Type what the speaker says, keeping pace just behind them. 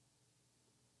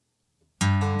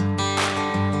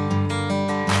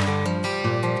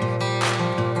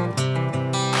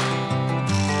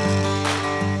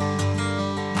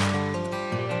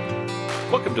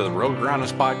welcome to the Real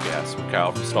Agronomist Podcast with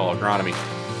Kyle from Stall Agronomy.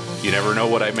 You never know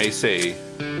what I may say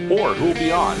or who will be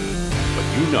on,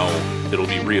 but you know it'll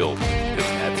be real, because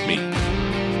that's me.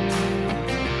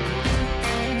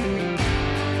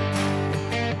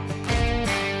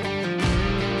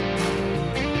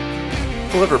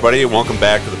 Hello, everybody, and welcome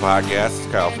back to the podcast. It's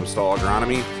Kyle from Stall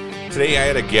Agronomy. Today I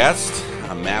had a guest,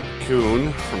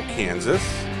 McCune from Kansas,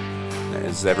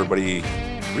 as everybody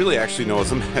really actually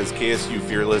knows him as KSU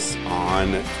Fearless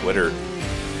on Twitter.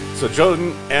 So,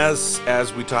 Jordan,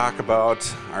 as we talk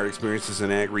about our experiences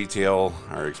in ag retail,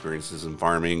 our experiences in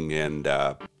farming, and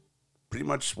pretty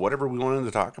much whatever we wanted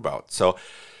to talk about. So,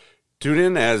 tune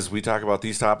in as we talk about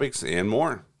these topics and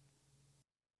more.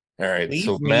 All right,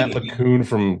 so Matt McCune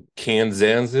from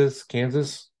Kansas.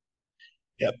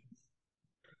 Yep.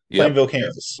 Plainville,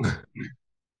 Kansas.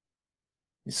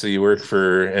 So you work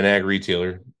for an ag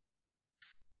retailer.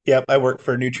 Yep, I work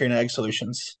for Nutrient Ag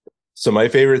Solutions. So my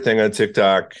favorite thing on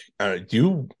TikTok, are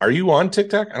you on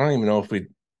TikTok? I don't even know if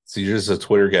so you're just a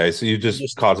Twitter guy. So you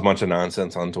just cause a bunch of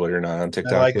nonsense on Twitter, not on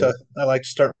TikTok. I like to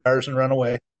start fires and run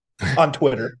away on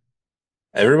Twitter.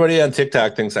 Everybody on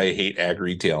TikTok thinks I hate ag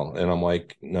retail. And I'm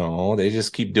like, no, they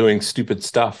just keep doing stupid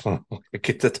stuff. I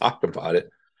get to talk about it.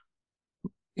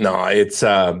 No, it's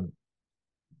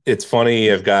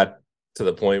funny. I've got to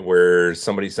the point where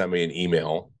somebody sent me an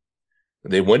email.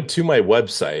 They went to my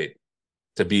website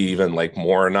to be even like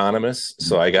more anonymous.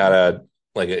 So I got a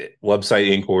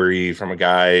website inquiry from a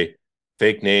guy,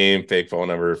 fake name, fake phone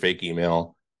number, fake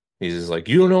email. He's just like,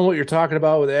 you don't know what you're talking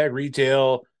about with ag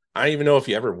retail. I don't even know if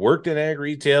you ever worked in ag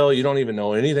retail. You don't even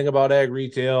know anything about ag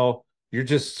retail. You're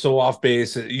just so off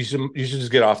base. You should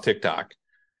just get off TikTok.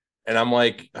 And I'm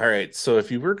like, all right, so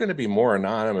if you were going to be more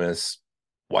anonymous,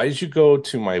 why did you go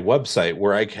to my website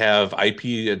where I have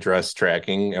IP address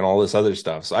tracking and all this other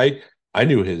stuff? So I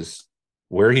knew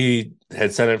where he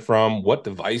had sent it from, what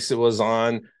device it was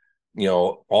on,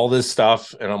 all this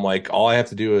stuff. And I'm like, all I have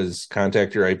to do is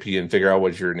contact your IP and figure out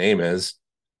what your name is.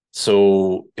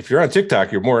 So if you're on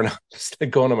TikTok, you're more anonymous than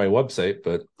going to my website,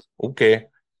 but okay.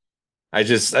 I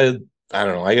don't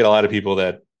know. I get a lot of people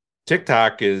that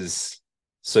TikTok is,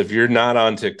 so if you're not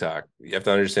on TikTok, you have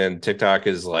to understand TikTok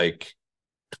is like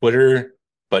Twitter,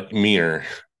 but meaner.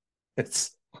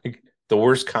 It's like the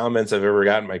worst comments I've ever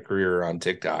got in my career on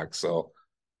TikTok. So,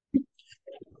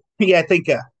 yeah, I think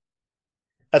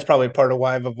that's probably part of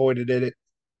why I've avoided it.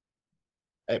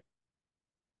 At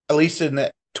least in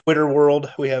that Twitter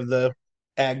world, we have the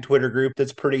ag Twitter group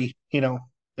that's pretty,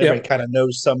 everybody kind of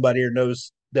knows somebody or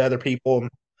knows the other people. And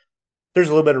there's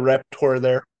a little bit of repertoire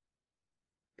there.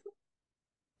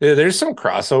 Yeah, there's some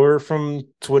crossover from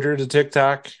Twitter to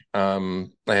TikTok. I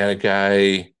had a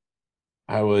guy,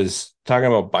 I was talking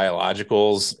about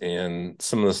biologicals and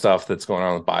some of the stuff that's going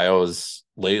on with bios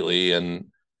lately, and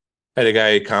I had a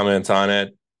guy comment on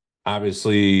it.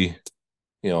 Obviously,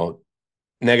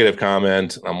 negative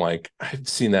comment. I'm like, I've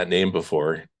seen that name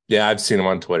before. Yeah, I've seen him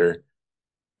on Twitter.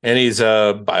 And he's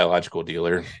a biological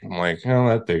dealer. I'm like, oh,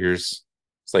 that figures.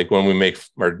 It's like when we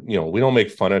we don't make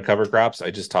fun of cover crops.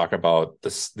 I just talk about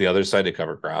the other side of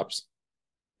cover crops.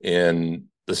 And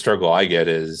the struggle I get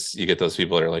is you get those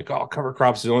people that are like, oh, cover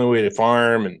crops is the only way to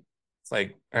farm. And it's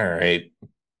like, all right.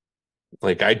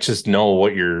 Like, I just know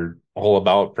what you're all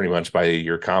about pretty much by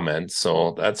your comments.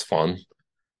 So that's fun.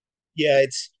 Yeah,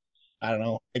 I don't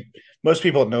know. Most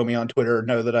people that know me on Twitter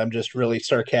know that I'm just really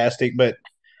sarcastic, but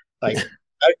like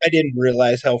I didn't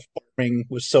realize how farming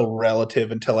was so relative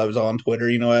until I was on Twitter.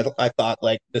 I thought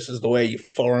like this is the way you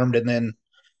farmed, and then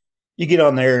you get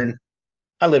on there, and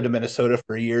I lived in Minnesota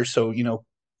for a year, so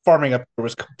farming up there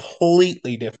was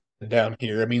completely different than down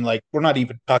here. I mean, like we're not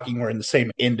even talking we're in the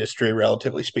same industry,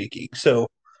 relatively speaking. So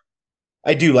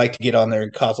I do like to get on there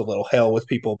and cause a little hell with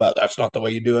people about that's not the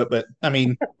way you do it, but I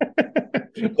mean,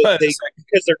 because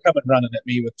they're coming running at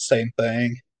me with the same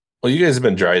thing. Well, you guys have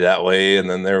been dry that way. And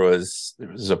then there was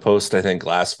a post, I think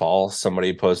last fall,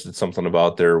 somebody posted something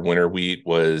about their winter wheat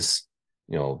was,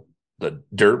 the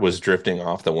dirt was drifting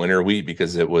off the winter wheat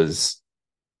because it was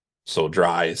so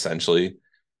dry, essentially.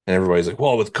 And everybody's like,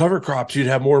 well, with cover crops, you'd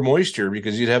have more moisture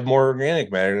because you'd have more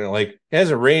organic matter. And like, it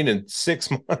hasn't rained in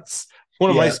 6 months. What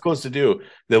am I supposed to do?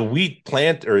 The wheat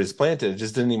is planted, it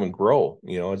just didn't even grow.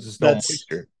 It's just no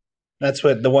moisture. That's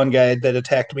what the one guy that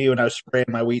attacked me when I was spraying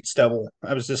my wheat stubble.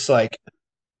 I was just like,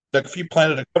 if you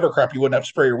planted a cover crop, you wouldn't have to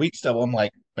spray your wheat stubble. I'm like,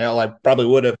 well, I probably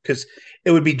would have, because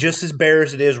it would be just as bare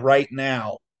as it is right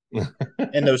now.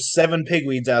 And those 7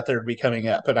 pigweeds out there would be coming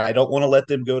up, and I don't want to let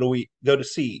them go to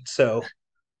seed. So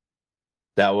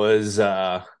that was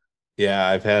I've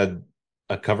had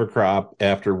a cover crop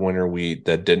after winter wheat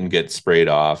that didn't get sprayed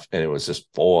off, and it was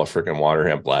just full of freaking water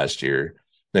hemp last year.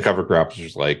 The cover crop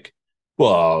was like,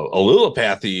 well,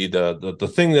 allelopathy, the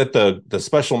thing that the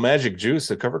special magic juice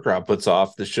the cover crop puts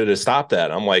off, this should have stopped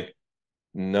that. I'm like,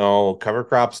 no, cover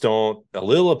crops don't.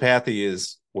 Allelopathy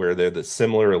is where they're the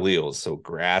similar alleles. So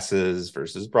grasses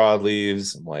versus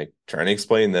broadleaves. I'm like trying to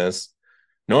explain this.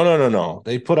 No, no, no, no.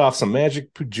 They put off some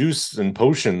magic juice and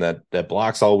potion that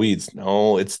blocks all weeds.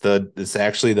 No, it's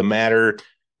actually the matter,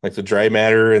 like the dry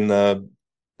matter and the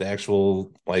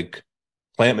actual like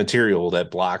plant material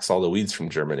that blocks all the weeds from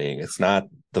germinating. It's not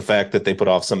the fact that they put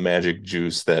off some magic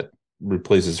juice that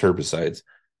replaces herbicides.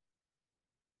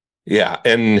 Yeah,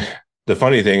 and the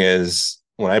funny thing is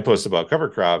when I post about cover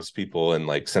crops, people in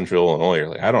like central Illinois are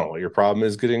like, I don't know what your problem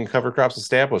is getting cover crops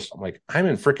established. I'm like, I'm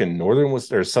in freaking northern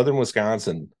or southern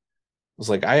Wisconsin. I was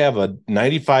like, I have a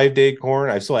 95-day corn.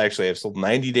 I've sold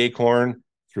 90-day corn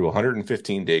through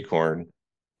 115-day corn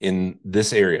in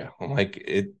this area. I'm like,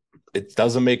 it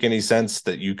doesn't make any sense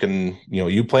that you can,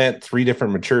 you plant 3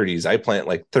 different maturities. I plant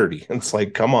like 30. It's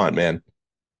like, come on, man.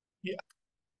 Yeah.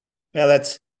 Yeah,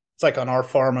 it's like on our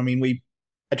farm. I mean,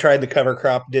 I tried the cover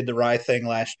crop, did the rye thing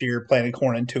last year, planted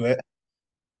corn into it.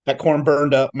 That corn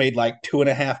burned up, made like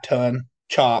 2.5 ton,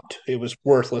 chopped. It was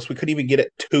worthless. We couldn't even get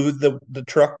it to the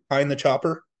truck behind the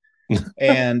chopper.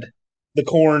 And the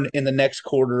corn in the next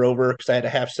quarter over, because I had a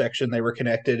half section, they were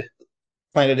connected,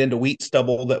 planted into wheat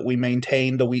stubble that we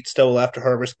maintained the wheat stubble after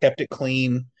harvest, kept it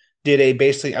clean, did a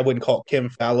basically, I wouldn't call it chem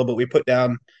fallow, but we put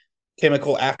down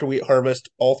chemical after wheat harvest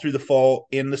all through the fall,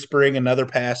 in the spring another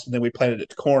pass, and then we planted it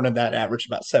to corn, and that averaged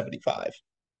about 75.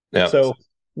 Yeah. So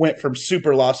went from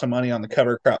super loss of money on the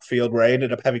cover crop field where I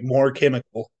ended up having more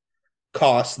chemical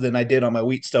costs than I did on my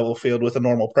wheat stubble field with a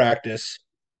normal practice,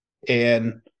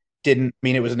 and didn't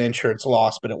mean it was an insurance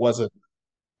loss, but it wasn't.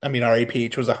 I mean, our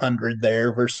APH was 100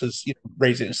 there versus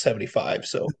raising it to 75.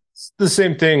 So It's the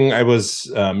same thing. I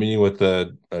was meeting with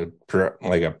a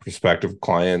prospective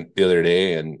client the other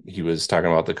day, and he was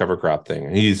talking about the cover crop thing.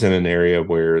 And he's in an area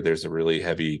where there's a really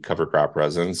heavy cover crop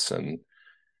presence, and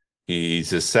he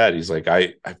just said, he's like,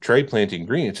 I've tried planting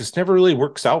green. It just never really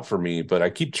works out for me, but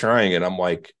I keep trying. And I'm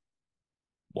like,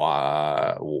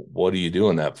 why? What are you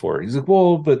doing that for? He's like,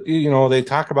 well, but they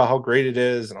talk about how great it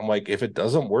is. And I'm like, if it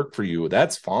doesn't work for you,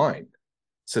 that's fine.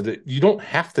 So that you don't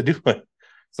have to do it.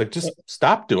 It's like, just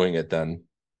stop doing it then.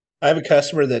 I have a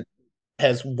customer that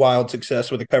has wild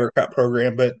success with the cover crop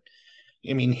program, but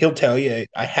I mean, he'll tell you,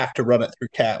 I have to run it through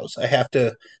cows.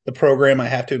 The program, I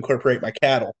have to incorporate my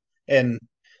cattle. And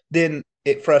then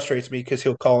it frustrates me because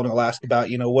he'll call and he'll ask about,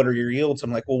 what are your yields?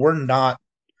 I'm like, well, we're not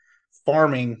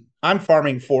farming. I'm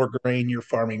farming for grain. You're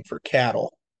farming for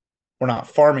cattle. We're not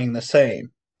farming the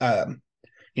same.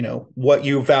 What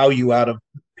you value out of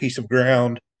a piece of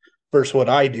ground versus what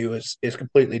I do is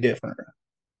completely different.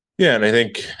 Yeah. And I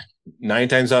think 9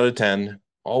 times out of 10,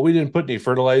 we didn't put any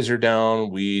fertilizer down.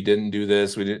 We didn't do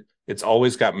this. It's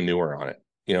always got manure on it,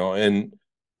 and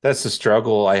that's the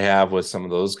struggle I have with some of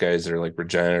those guys that are like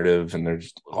regenerative and they're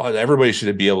just, everybody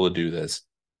should be able to do this.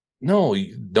 No,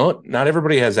 you don't. Not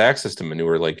everybody has access to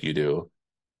manure like you do.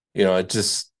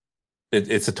 It's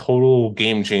a total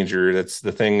game changer. That's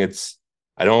the thing.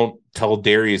 I don't tell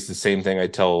dairies the same thing I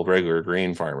tell regular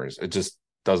grain farmers. It just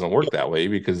doesn't work that way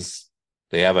because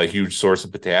they have a huge source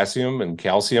of potassium and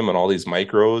calcium and all these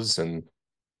micros. And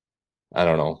I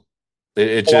don't know.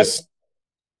 And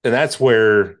that's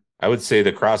where I would say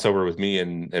the crossover with me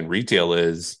and retail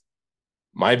is.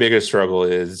 My biggest struggle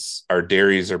is our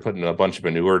dairies are putting a bunch of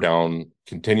manure down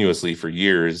continuously for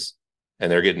years,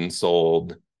 and they're getting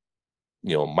sold,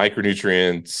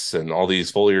 micronutrients and all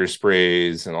these foliar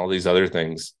sprays and all these other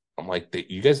things. I'm like,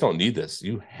 you guys don't need this.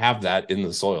 You have that in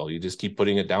the soil. You just keep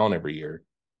putting it down every year.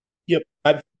 Yep.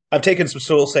 I've taken some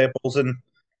soil samples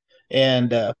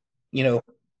and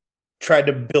tried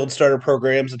to build starter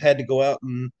programs and had to go out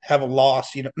and have a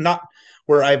loss, not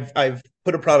where I've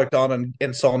put a product on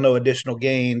and saw no additional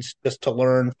gains, just to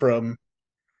learn from,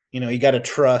 you got to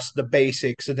trust the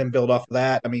basics and then build off of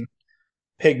that. I mean,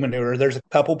 pig manure, there's a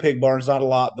couple pig barns, not a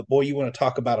lot, but boy, you want to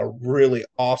talk about a really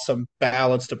awesome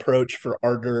balanced approach for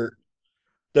our dirt.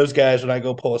 Those guys, when I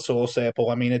go pull a soil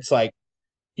sample, I mean, it's like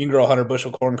you can grow a 100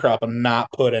 bushel corn crop and not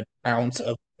put an ounce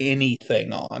of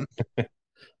anything on.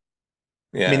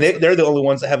 Yeah, I mean, they're the only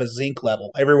ones that have a zinc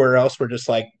level. Everywhere else, we're just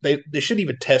like, they shouldn't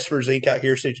even test for zinc out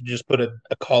here. So you should just put a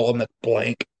column that's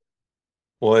blank.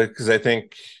 well, because I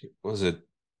think, was it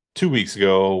 2 weeks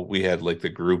ago, we had like the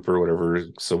group or whatever.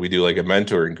 So we do like a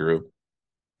mentoring group,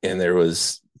 and there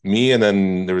was me, and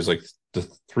then there was like the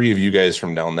 3 of you guys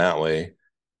from down that way.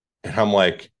 And I'm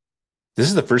like, This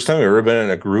is the first time I've ever been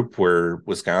in a group where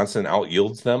Wisconsin out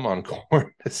yields them on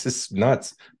corn. This is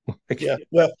nuts. Yeah.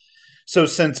 Well, so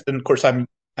since, and of course, I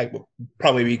will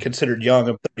probably be considered young.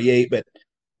 I'm 38, but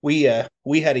we had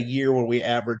a year where we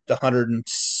averaged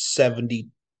 170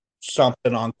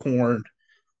 something on corn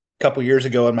a couple years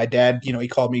ago, and my dad, he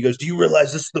called me. He goes, "Do you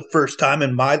realize this is the first time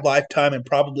in my lifetime and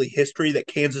probably history that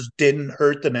Kansas didn't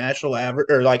hurt the national average,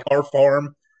 or like our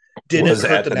farm didn't Was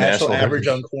hurt at the the national national average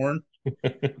on average. corn?"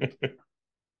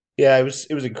 Yeah, it was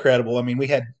incredible. I mean, we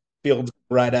had fields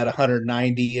right at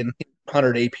 190 and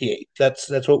 100 APA.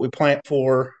 That's what we plant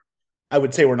for. I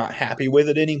would say we're not happy with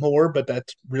it anymore, but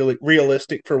that's really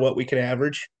realistic for what we can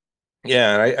average.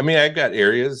 Yeah, and I mean, I've got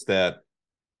areas that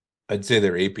I'd say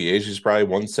their APH is probably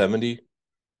 170,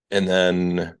 and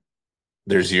then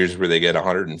there's years where they get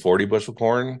 140 bushel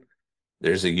corn.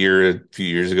 There's a few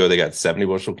years ago, they got 70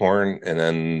 bushel corn, and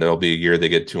then there'll be a year they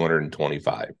get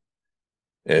 225.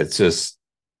 It's just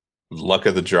luck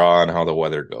of the draw on how the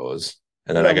weather goes.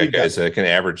 And then I Well, got we've got guys that can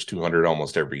average 200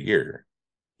 almost every year.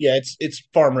 yeah, it's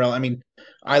farm rel. I mean,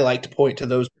 I like to point to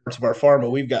those parts of our farm,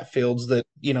 but we've got fields that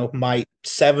might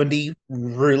 70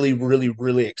 really, really,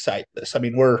 really excite us. I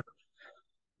mean,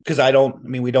 because I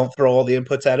mean, we don't throw all the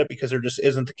inputs at it because there just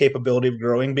isn't the capability of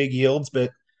growing big yields. But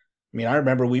I mean, I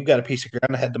remember we've got a piece of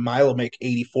ground that had the Milo make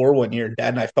 84 one year, and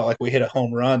Dad and I felt like we hit a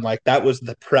home run. Like that was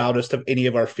the proudest of any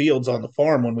of our fields on the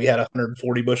farm when we had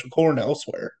 140 bushel corn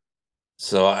elsewhere.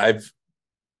 So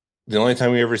the only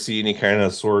time we ever see any kind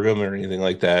of sorghum or anything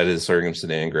like that is sorghum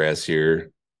Sudan grass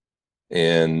here.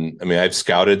 And I mean, I've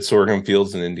scouted sorghum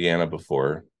fields in Indiana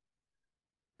before,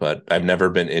 but I've never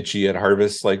been itchy at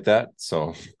harvest like that.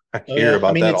 So I Oh hear yeah, I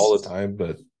about mean that all it's the time,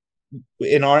 but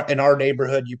in our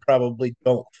neighborhood. You probably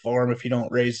don't farm if you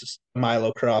don't raise a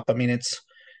Milo crop. I mean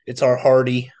it's our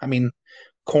hardy. I mean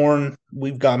corn.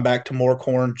 We've gone back to more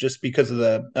corn just because of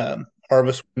the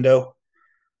harvest window.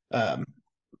 Um,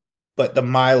 but the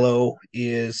Milo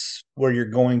is where you're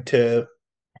going to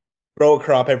grow a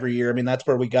crop every year. I mean, that's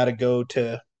where we got to go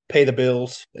to pay the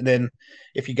bills. And then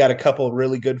if you got a couple of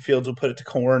really good fields, we'll put it to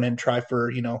corn and try for,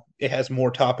 it has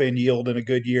more top end yield in a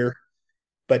good year.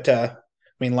 But I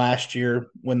mean, last year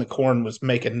when the corn was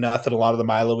making nothing, a lot of the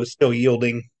Milo was still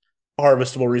yielding a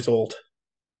harvestable result.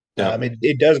 yeah.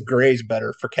 It does graze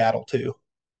better for cattle too.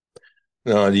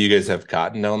 No, do you guys have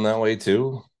cotton down that way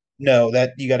too? No,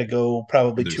 that you got to go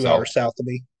probably Further 2 hours south. south of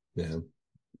me. Yeah.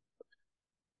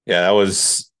 Yeah,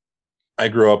 I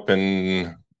grew up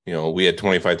in, we had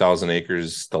 25,000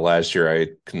 acres the last year I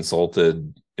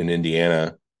consulted in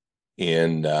Indiana,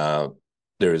 and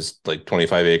there was like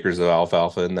 25 acres of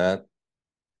alfalfa in that.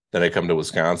 Then I come to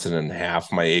Wisconsin and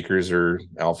half my acres are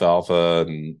alfalfa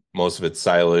and most of it's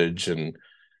silage. And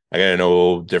I got to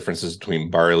know differences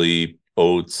between barley,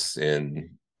 oats, and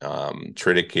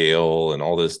triticale and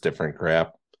all this different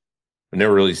crap. I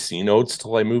never really seen oats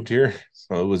till I moved here.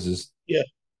 So it was just, Yeah.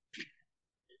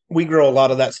 We grow a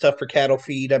lot of that stuff for cattle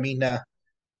feed. I mean,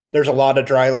 there's a lot of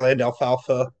dryland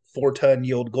alfalfa 4 ton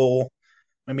yield goal.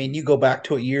 I mean, you go back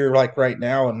to a year like right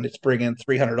now, and it's bringing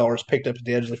 $300 picked up at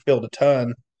the edge of the field a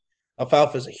ton.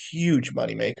 Alfalfa is a huge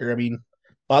moneymaker. I mean,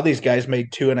 a lot of these guys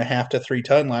made 2.5 to 3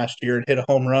 ton last year and hit a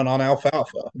home run on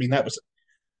alfalfa. I mean, that was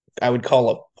I would call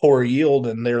a poor yield,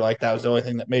 and they're like that was the only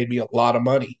thing that made me a lot of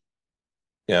money.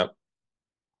 yeah.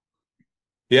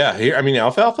 Yeah, here, I mean,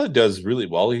 alfalfa does really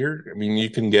well here. I mean, you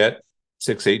can get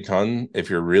 6, 8 ton if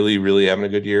you're really, really having a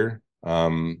good year.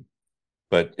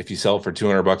 But if you sell it for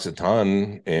 $200 a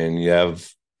ton and you have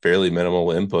fairly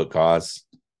minimal input costs,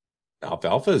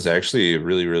 alfalfa is actually a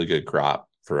really, really good crop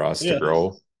for us to Yeah.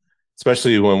 grow,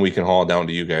 especially when we can haul it down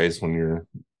to you guys when you're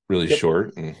really Yep.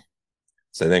 short. And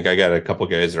so I think I got a couple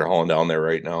guys that are hauling down there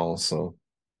right now. So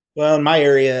Well, in my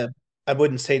area, I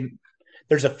wouldn't say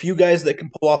there's a few guys that can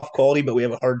pull off quality, but we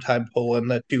have a hard time pulling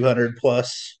the 200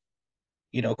 plus,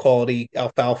 quality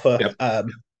alfalfa.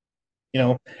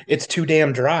 yep. It's too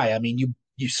damn dry. I mean,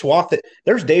 you swath it.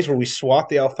 There's days where we swath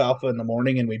the alfalfa in the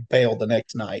morning and we bail the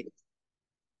next night.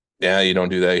 Yeah, you don't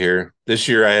do that here. This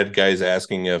year I had guys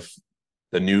asking if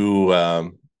the new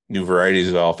varieties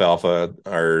of alfalfa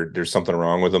are there's something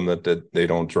wrong with them that they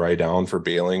don't dry down for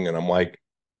baling. And I'm like,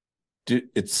 dude,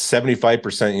 it's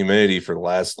 75% humidity for the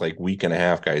last like week and a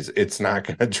half, guys. It's not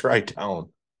gonna dry down.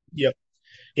 Yep.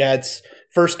 Yeah, it's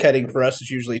first cutting for us is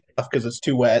usually tough because it's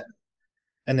too wet.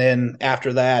 And then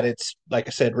after that, it's like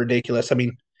I said, ridiculous. I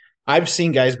mean, I've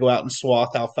seen guys go out and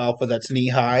swath alfalfa that's knee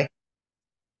high.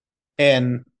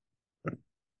 And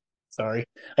sorry,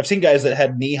 I've seen guys that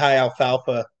had knee high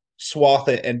alfalfa swath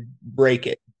it and break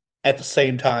it at the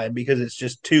same time because it's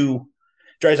just too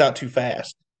dries out too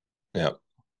fast. Yeah.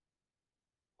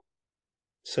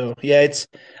 So yeah, it's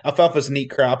alfalfa's a neat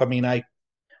crop. I mean, I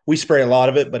we spray a lot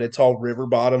of it, but it's all river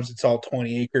bottoms. It's all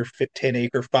 20 acre, 10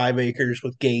 acre, 5 acres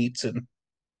with gates, and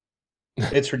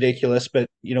it's ridiculous. But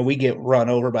we get run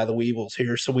over by the weevils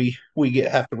here, so we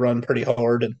get have to run pretty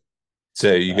hard. And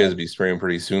So you guys uh, will be spraying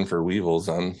pretty soon for weevils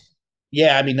on.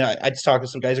 yeah, I mean, I just talked to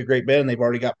some guys at Great Bend, and they've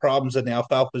already got problems, and the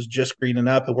alfalfa's just greening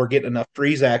up, and we're getting enough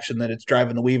freeze action that it's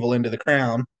driving the weevil into the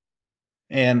crown.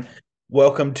 And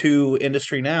welcome to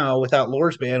industry now. Without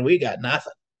Lord's Band, we got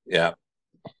nothing. Yeah.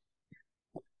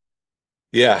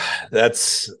 Yeah,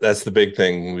 that's the big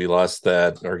thing. We lost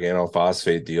that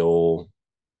organophosphate deal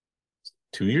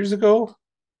 2 years ago,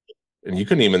 and you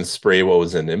couldn't even spray what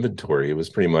was in inventory. It was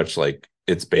pretty much like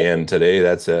it's banned today.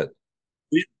 That's it.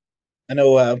 I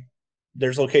know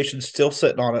there's locations still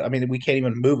sitting on it. I mean, we can't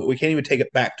even move it. We can't even take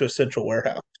it back to a central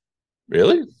warehouse.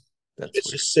 Really? That's It's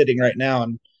weird. just sitting right now,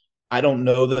 and I don't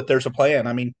know that there's a plan.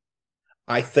 I mean,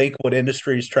 I think what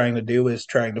industry is trying to do is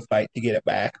trying to fight to get it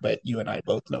back, but you and I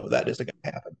both know that isn't going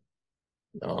to happen.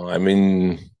 No, I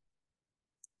mean,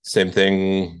 same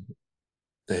thing.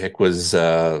 The heck was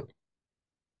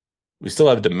we still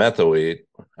have dimethoate.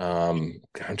 I'm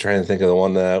trying to think of the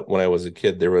one that when I was a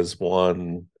kid, there was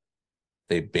one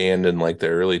they banned in like the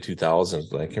early 2000s,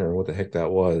 but I can't remember what the heck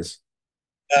that was.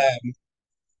 Um,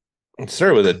 It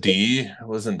started with a D. It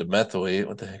wasn't dimethoate.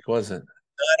 What the heck was it?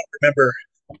 Remember,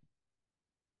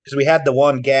 because we had the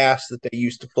one gas that they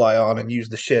used to fly on and use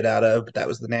the shit out of, but that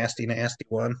was the nasty, nasty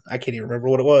one. I can't even remember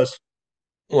what it was. See,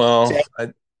 Well,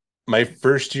 my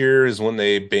first year is when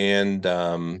they banned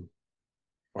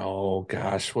oh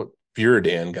gosh, what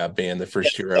Furidan got banned the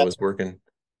first year I was working.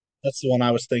 that's the one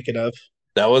I was thinking of.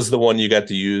 That was the one you got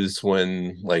to use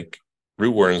when like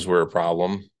rootworms were a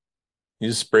problem. You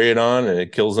just spray it on and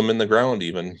it kills them in the ground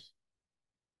even.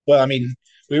 Well, I mean,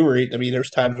 there's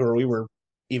times where we were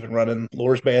even running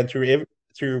Lures Band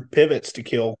through pivots to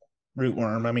kill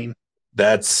rootworm. I mean,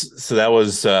 That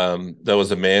was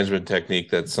a management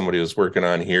technique that somebody was working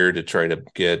on here to try to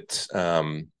get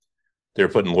they were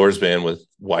putting Lorsban with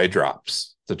Y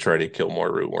drops to try to kill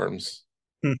more rootworms.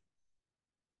 hmm.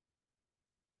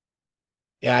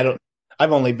 Yeah, I don't.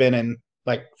 I've only been in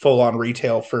like full on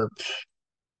retail for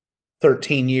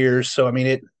 13 years, so I mean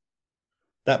it.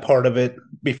 That part of it.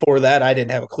 Before that, I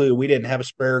didn't have a clue. We didn't have a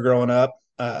sprayer growing up.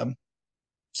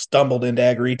 Stumbled into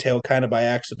ag retail kind of by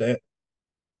accident.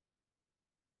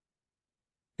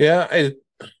 Yeah, I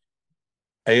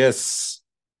guess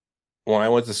when I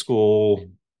went to school,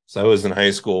 so I was in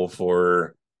high school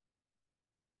for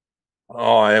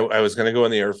I was gonna go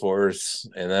in the Air Force,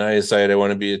 and then I decided I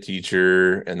want to be a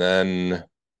teacher, and then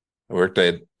I worked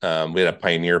at we had a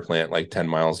Pioneer plant like 10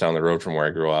 miles down the road from where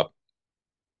I grew up,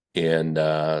 and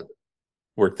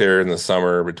worked there in the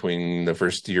summer between the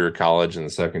first year of college and the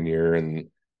second year, and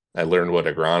I learned what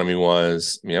agronomy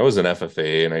was. I mean, I was an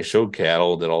FFA, and I showed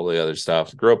cattle, did all the other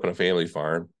stuff. Grew up on a family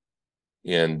farm,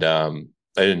 and I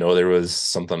didn't know there was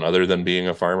something other than being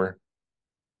a farmer,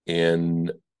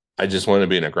 and I just wanted to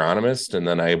be an agronomist. And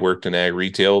then I worked in ag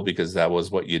retail because that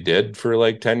was what you did for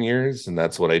like 10 years, and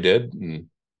that's what I did. And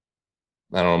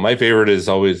I don't know. My favorite is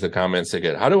always the comments they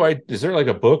get. Is there like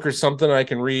a book or something I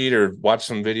can read or watch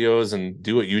some videos and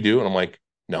do what you do? And I'm like,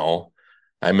 no.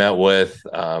 I met with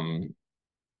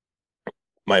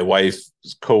my wife's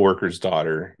coworker's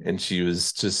daughter, and she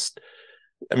was just,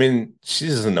 I mean, she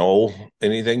doesn't know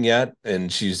anything yet.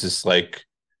 And she's just like,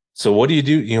 so what do you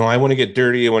do? I want to get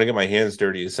dirty. I want to get my hands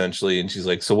dirty essentially. And she's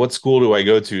like, so what school do I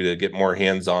go to get more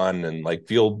hands on and like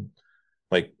field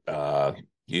like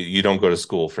you don't go to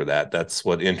school for that. That's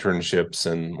what internships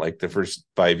and like the first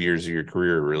 5 years of your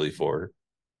career are really for.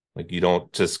 Like you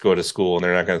don't just go to school and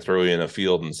they're not going to throw you in a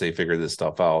field and say figure this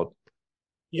stuff out.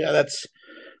 Yeah, that's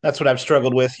what I've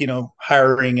struggled with.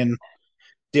 Hiring and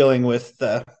dealing with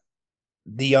the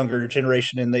younger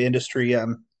generation in the industry.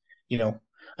 You know,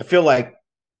 I feel like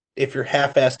if you're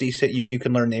half-ass decent, you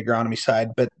can learn the agronomy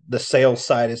side, but the sales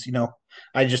side is,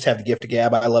 I just have the gift of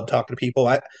gab. I love talking to people.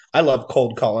 I love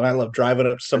cold calling. I love driving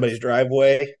up to somebody's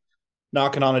driveway,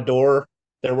 knocking on a door.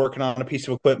 They're working on a piece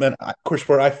of equipment. Of course,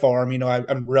 where I farm,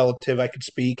 I'm relative. I could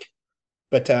speak,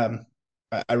 but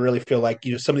I really feel like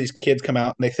some of these kids come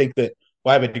out and they think that,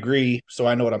 well, I have a degree, so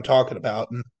I know what I'm talking about,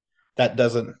 and that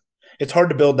doesn't. It's hard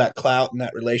to build that clout and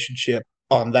that relationship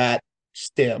on that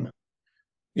stem.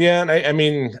 Yeah, and I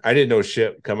mean, I didn't know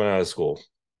shit coming out of school.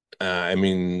 I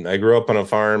mean, I grew up on a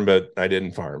farm, but I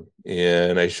didn't farm,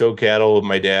 and I showed cattle with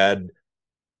my dad.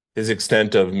 His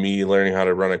extent of me learning how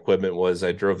to run equipment was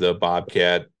I drove the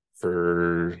Bobcat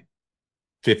for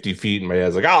 50 feet, and my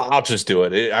dad's like, I'll just do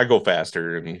it. I go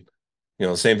faster, and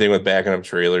same thing with backing up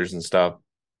trailers and stuff.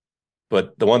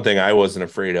 But the one thing I wasn't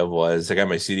afraid of was I got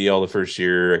my CDL the first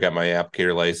year. I got my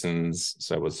applicator license.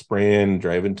 So I was spraying,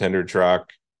 driving tender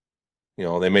truck.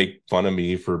 They make fun of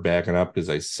me for backing up because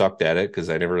I sucked at it because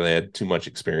I never really had too much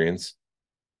experience.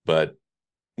 But,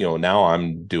 now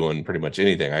I'm doing pretty much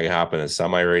anything. I can hop in a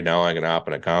semi right now. I can hop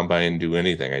in a combine, do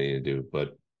anything I need to do.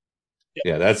 But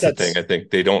yeah, that's the thing I think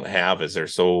they don't have is they're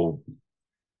so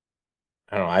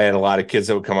I don't know. I had a lot of kids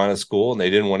that would come out of school and they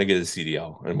didn't want to get a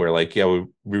CDL. And we're like, yeah,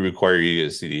 we require you to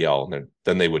get a CDL. And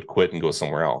then they would quit and go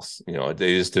somewhere else.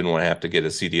 They just didn't want to have to get a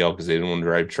CDL because they didn't want to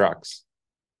drive trucks.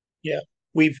 Yeah.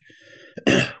 We've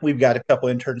we've got a couple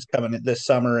interns coming in this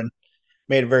summer and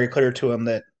made it very clear to them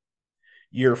that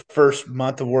your first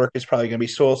month of work is probably going to be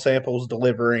soil samples,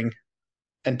 delivering,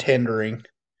 and tendering.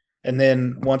 And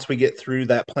then once we get through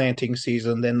that planting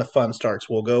season, then the fun starts.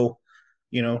 We'll go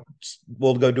do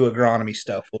agronomy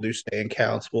stuff. We'll do stand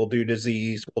counts. We'll do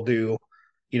disease. We'll do,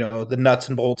 the nuts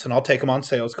and bolts. And I'll take them on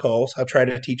sales calls. I'll try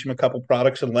to teach them a couple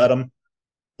products and let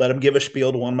them give a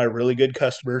spiel to one of my really good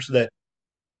customers that,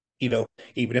 even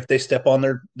if they step on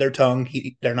their tongue,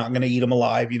 they're not going to eat them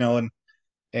alive.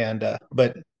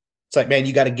 But it's like, man,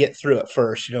 you got to get through it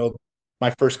first.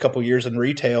 My first couple years in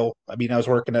retail, I mean, I was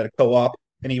working at a co-op,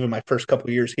 and even my first couple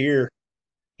years here,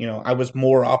 I was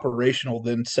more operational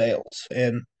than sales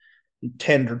and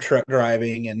tender truck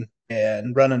driving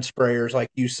and running sprayers, like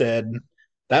you said.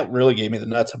 That really gave me the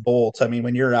nuts and bolts. I mean,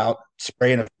 when you're out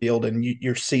spraying a field and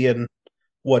you're seeing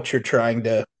what you're trying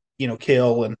to,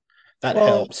 kill, and that Well,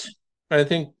 helps. I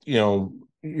think,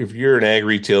 if you're an ag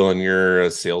retail and you're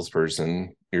a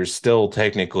salesperson, you're still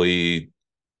technically,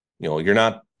 you're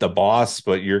not the boss,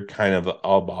 but you're kind of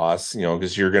a boss,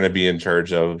 because you're going to be in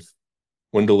charge of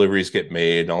when deliveries get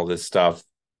made and all this stuff.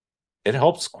 It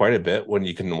helps quite a bit when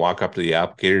you can walk up to the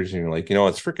applicators and you're like,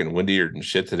 it's freaking windier than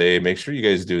shit today. Make sure you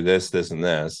guys do this, this, and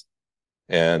this.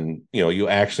 And, you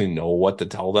actually know what to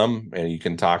tell them and you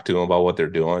can talk to them about what they're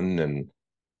doing. And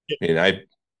I mean, I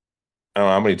don't know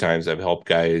how many times I've helped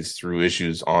guys through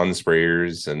issues on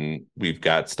sprayers and we've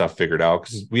got stuff figured out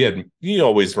because you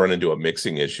always run into a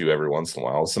mixing issue every once in a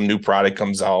while. Some new product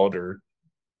comes out or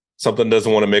something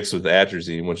doesn't want to mix with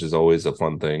atrazine, which is always a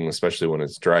fun thing, especially when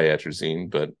it's dry atrazine.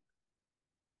 But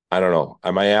I don't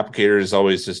know. My applicators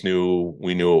always just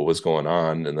we knew what was going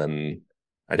on. And then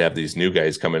I'd have these new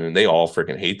guys come in and they all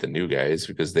freaking hate the new guys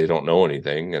because they don't know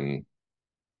anything. And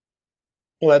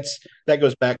Well, that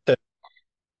goes back to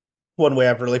one way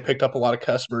I've really picked up a lot of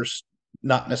customers,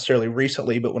 not necessarily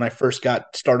recently, but when I first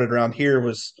got started around here,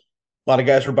 was a lot of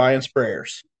guys were buying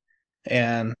sprayers.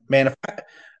 And man, if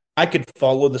I could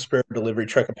follow the sprayer delivery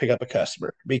truck and pick up a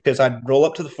customer, because I'd roll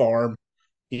up to the farm,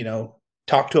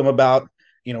 talk to them about,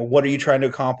 what are you trying to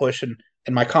accomplish? And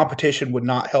my competition would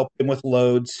not help them with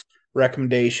loads,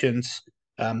 recommendations.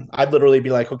 I'd literally be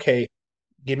like, okay,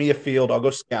 give me a field. I'll go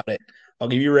scout it. I'll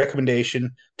give you a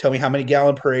recommendation. Tell me how many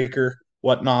gallon per acre,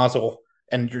 what nozzle,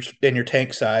 and your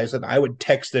tank size. And I would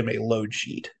text them a load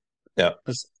sheet. yeah,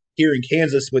 Here in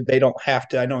Kansas, they don't have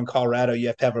to. I know in Colorado you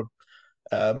have to have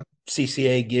a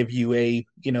CCA give you a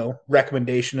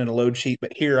recommendation and a load sheet.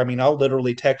 But here, I mean, I'll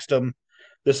literally text them,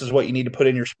 "This is what you need to put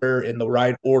in your sprayer in the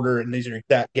right order, and these are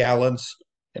exact gallons."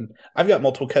 And I've got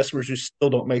multiple customers who still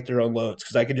don't make their own loads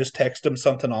because I can just text them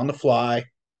something on the fly.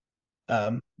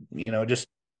 Um, just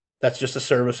that's just a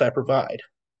service I provide.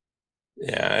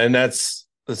 yeah. And that's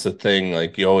the thing.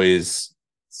 Like you always,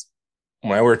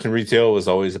 when I worked in retail, it was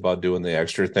always about doing the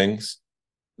extra things,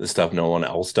 the stuff no one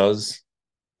else does.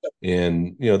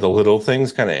 And the little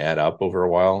things kind of add up over a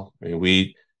while. I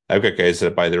mean, I've got guys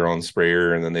that buy their own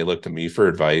sprayer and then they look to me for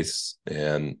advice.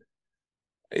 And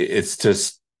it's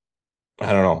just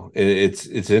I don't know.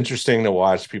 It's interesting to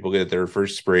watch people get their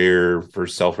first sprayer,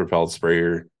 first self-propelled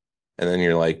sprayer, and then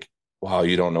you're like, wow,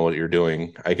 you don't know what you're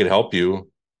doing. I could help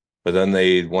you, but then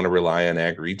they want to rely on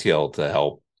ag retail to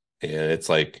help. And it's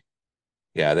like,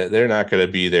 yeah, they're not going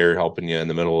to be there helping you in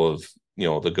the middle of,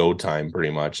 the go time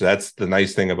pretty much. That's the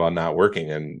nice thing about not working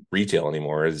in retail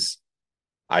anymore is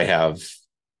I have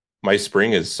my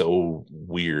spring is so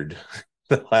weird.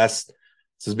 This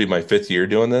will be my 5th year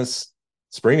doing this.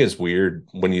 Spring is weird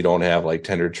when you don't have like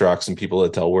tender trucks and people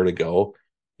that tell where to go.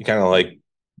 You kind of like,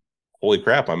 holy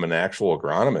crap, I'm an actual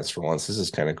agronomist for once. This is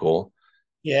kind of cool.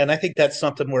 Yeah, and I think that's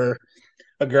something where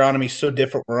agronomy is so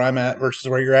different where I'm at versus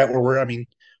where you're at. I mean,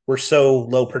 we're so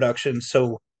low production,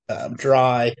 so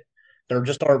dry. There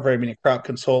just aren't very many crop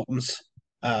consultants,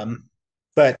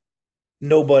 but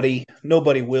nobody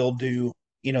will do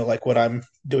like what I'm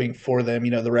doing for them.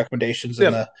 The recommendations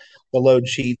and Yeah. the load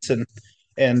sheets and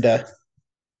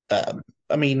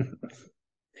I mean,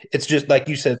 it's just like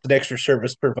you said, it's an extra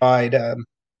service provide.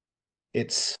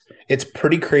 It's it's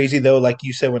pretty crazy though, like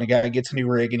you said, when a guy gets a new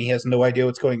rig and he has no idea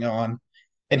what's going on,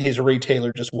 and his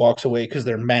retailer just walks away because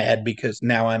they're mad because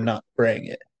now I'm not spraying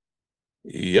it.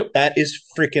 Yep. That is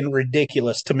freaking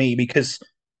ridiculous to me because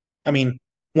I mean,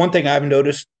 one thing I've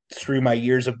noticed through my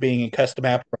years of being in custom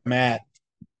app where I'm at,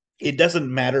 it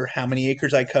doesn't matter how many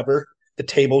acres I cover, the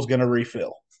table's going to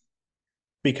refill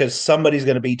because somebody's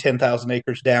going to be 10,000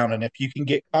 acres down. And if you can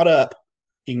get caught up,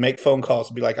 you can make phone calls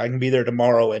and be like, I can be there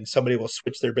tomorrow, and somebody will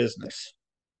switch their business.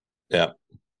 Yeah.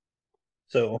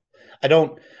 So I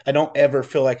don't, I don't ever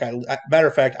feel like matter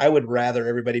of fact, I would rather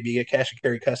everybody be a cash and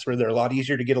carry customer. They're a lot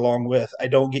easier to get along with. I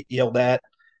don't get yelled at.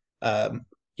 Um,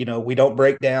 we don't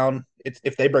break down.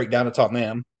 If they break down, it's on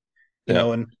them.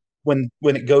 Yeah. And when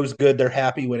it goes good, they're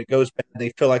happy. When it goes bad,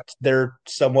 they feel like they're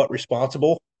somewhat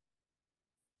responsible.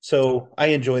 So I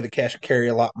enjoy the cash and carry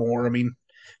a lot more. I mean,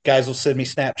 guys will send me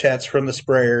Snapchats from the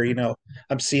sprayer.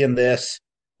 I'm seeing this.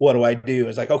 What do I do?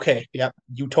 It's like, okay, yeah,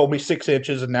 you told me 6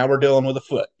 inches, and now we're dealing with a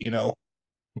foot.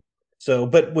 So,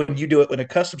 but when you do it with a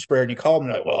custom sprayer and you call them,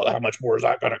 they're like, well, how much more is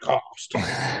that going to cost?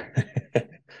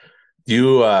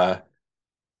 you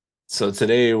So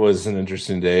today was an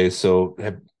interesting day. So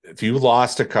if you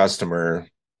lost a customer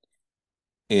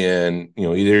and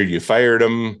either you fired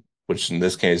them, which in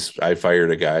this case I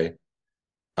fired a guy,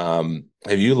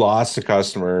 have you lost a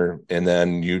customer and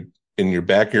then you in your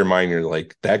back of your mind you're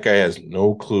like, that guy has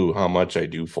no clue how much I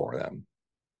do for them,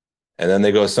 and then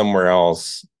they go somewhere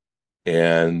else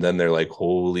and then they're like,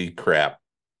 holy crap.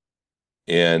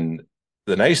 And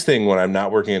the nice thing when I'm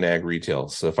not working in ag retail,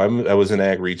 so if I was in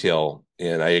ag retail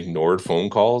and I ignored phone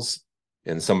calls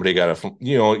and somebody got a phone,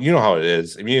 you know how it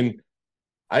is. I mean,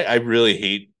 I really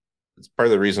hate. It's part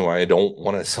of the reason why I don't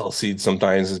want to sell seeds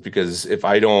sometimes is because if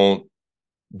I don't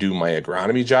do my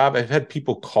agronomy job, I've had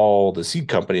people call the seed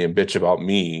company and bitch about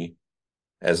me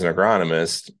as an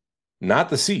agronomist, not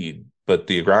the seed, but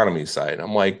the agronomy side.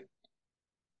 I'm like,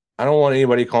 I don't want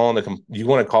anybody calling you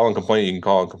want to call and complain, you can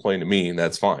call and complain to me, and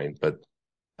that's fine. But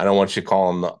I don't want you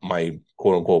calling my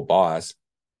quote unquote boss.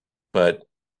 But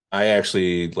I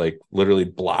actually like literally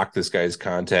blocked this guy's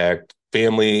contact,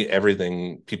 family,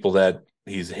 everything, people that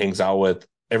he hangs out with,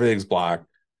 everything's blocked.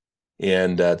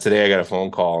 And today I got a phone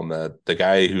call, and the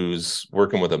guy who's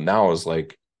working with him now is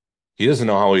like, he doesn't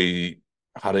know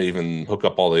how to even hook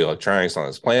up all the electronics on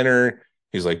his planner.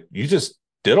 He's like, you just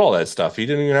did all that stuff. He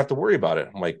didn't even have to worry about it.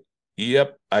 I'm like,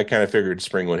 yep. I kind of figured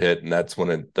spring would hit, and that's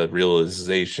when the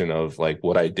realization of like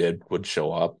what I did would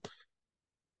show up.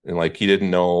 And like he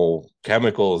didn't know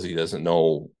chemicals, he doesn't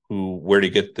know where to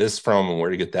get this from and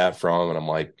where to get that from. And I'm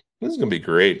like, this is gonna be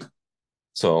great.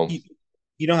 So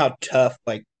You know how tough,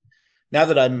 like, now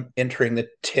that I'm entering the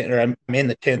 10, or I'm in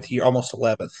the 10th year, almost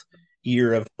 11th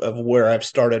year of where I've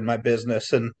started my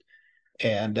business, and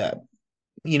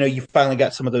you finally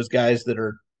got some of those guys that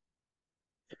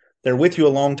they're with you a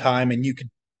long time, and you can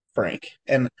frank.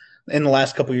 And in the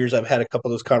last couple of years, I've had a couple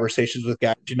of those conversations with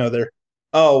guys. They're,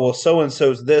 oh well, so and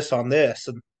so's this on this,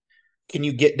 and can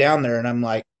you get down there? And I'm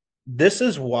like, this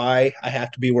is why I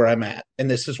have to be where I'm at,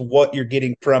 and this is what you're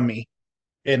getting from me.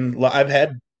 And I've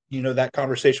had that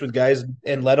conversation with guys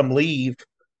and let them leave,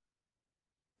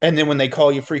 and then when they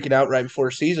call you freaking out right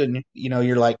before season,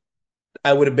 you're like,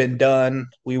 I would have been done.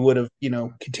 We would have,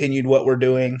 continued what we're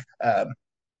doing.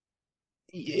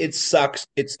 It sucks.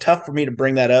 It's tough for me to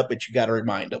bring that up, but you got to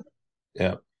remind them.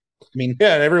 yeah. I mean,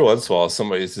 Yeah, and every once in a while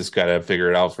somebody's just gotta figure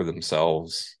it out for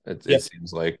themselves. It yep.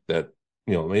 seems like that,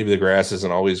 maybe the grass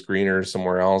isn't always greener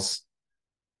somewhere else.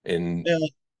 And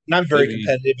And I'm very maybe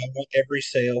competitive. I want every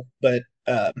sale, but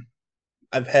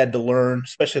I've had to learn,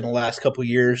 especially in the last couple of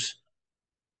years,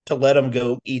 to let them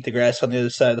go eat the grass on the other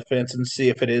side of the fence and see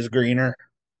if it is greener.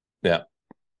 yeah.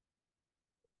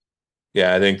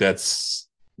 Yeah, I think that's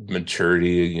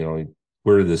maturity.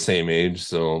 We're the same age,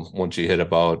 so once you hit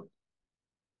about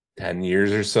 10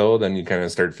 years or so, then you kind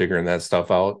of start figuring that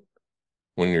stuff out.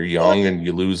 When you're Well, young and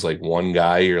you lose like one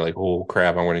guy, you're like, oh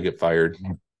crap, I'm going to get fired.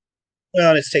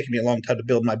 Well, it's taken me a long time to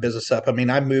build my business up. I mean,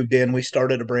 I moved in, we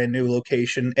started a brand new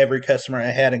location. Every customer I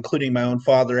had, including my own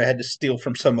father, I had to steal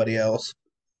from somebody else.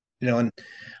 And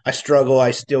I struggle.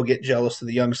 I still get jealous of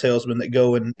the young salesmen that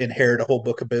go and inherit a whole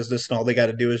book of business, and all they got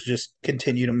to do is just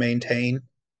continue to maintain.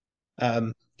 I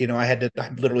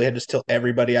literally had to tell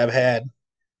everybody I've had.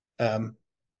 Um,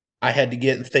 I had to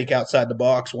get and think outside the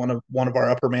box. One of our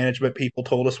upper management people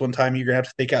told us one time, you're gonna have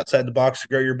to think outside the box to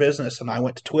grow your business. And I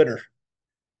went to Twitter,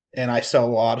 and I sell a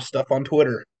lot of stuff on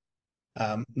Twitter.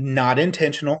 Not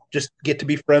intentional, just get to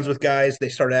be friends with guys. They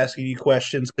start asking you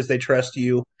questions because they trust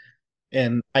you.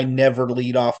 And I never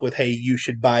lead off with, hey, you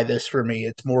should buy this for me.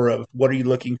 It's more of, what are you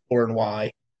looking for and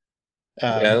why?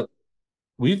 Um, Yeah.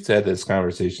 we've had this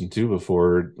conversation too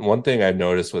before. One thing I've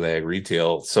noticed with ag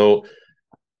retail, so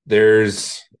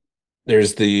there's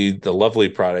the lovely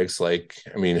products like,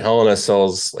 I mean, Helena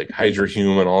sells like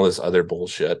Hydrohume and all this other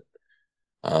bullshit.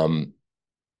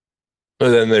 But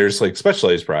then there's like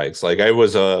specialized products. Like I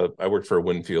worked for a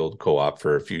Winfield co-op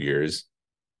for a few years,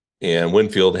 and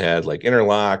Winfield had like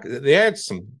interlock. They had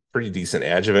some pretty decent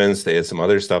adjuvants. They had some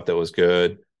other stuff that was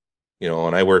good,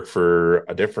 and I worked for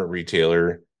a different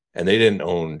retailer and they didn't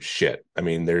own shit. I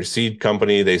mean, their seed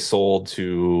company, they sold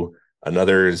to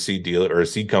another seed dealer or a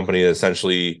seed company that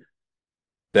essentially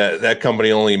that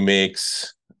company only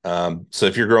makes so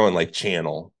if you're growing like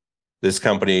channel, this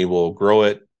company will grow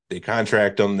it, they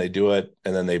contract them, they do it,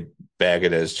 and then they bag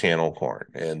it as channel corn.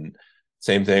 And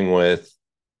same thing with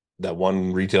that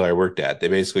one retailer I worked at. They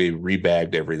basically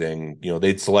rebagged everything.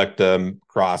 They'd select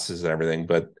crosses and everything,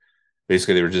 but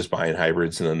basically they were just buying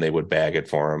hybrids and then they would bag it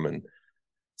for them. And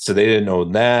so they didn't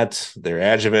own that. Their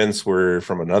adjuvants were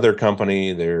from another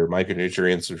company. Their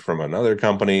micronutrients were from another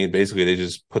company. Basically, they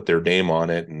just put their name on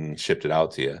it and shipped it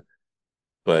out to you.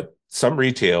 But some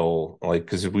retail, like,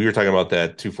 because we were talking about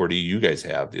that 2,4-D you guys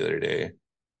have the other day,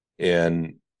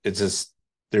 and it's just,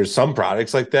 there's some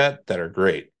products like that that are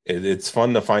great. It's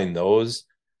fun to find those.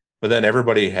 But then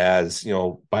everybody has,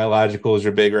 biologicals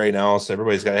are big right now. So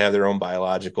everybody's got to have their own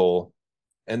biological,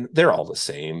 and they're all the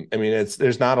same. I mean,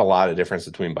 there's not a lot of difference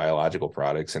between biological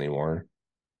products anymore.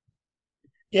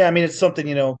 Yeah, I mean, it's something,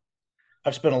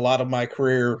 I've spent a lot of my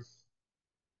career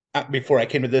before I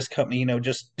came to this company,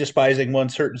 just despising one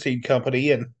certain seed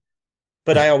company.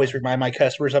 But I always remind my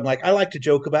customers, I'm like, I like to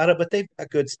joke about it, but they've got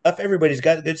good stuff. Everybody's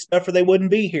got good stuff or they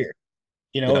wouldn't be here,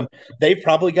 Yeah. and they've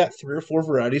probably got 3 or 4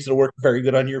 varieties that'll work very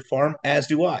good on your farm, as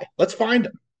do I. Let's find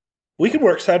them. We can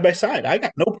work side by side. I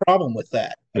got no problem with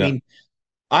that. I Yeah. mean,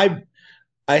 I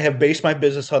I have based my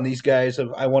business on these guys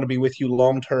of I want to be with you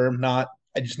long term, not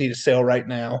I just need a sale right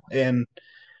now. And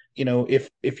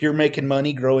if you're making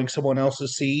money growing someone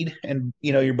else's seed and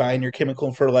you're buying your chemical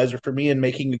and fertilizer for me and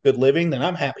making a good living, then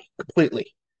I'm happy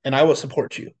completely. And I will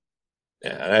support you.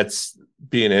 Yeah, that's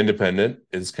being independent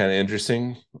is kind of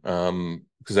interesting.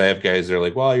 Because I have guys that are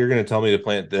like, well, you're going to tell me to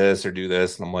plant this or do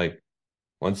this. And I'm like,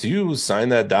 once you sign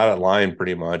that dotted line,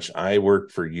 pretty much, I work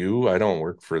for you. I don't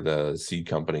work for the seed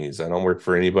companies. I don't work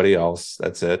for anybody else.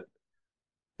 That's it.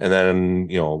 And then,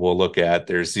 we'll look at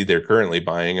their seed they're currently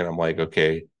buying. And I'm like,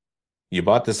 okay, you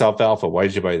bought this alfalfa. Why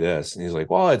did you buy this? And he's like,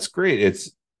 well, it's great.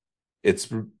 It's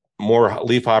more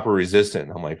leaf hopper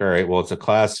resistant. I'm like, all right, well, it's a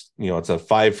class, it's a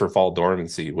 5 for fall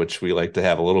dormancy, which we like to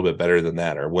have a little bit better than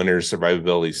that. Our winter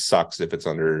survivability sucks if it's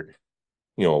under,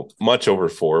 much over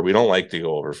 4. We don't like to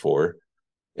go over 4.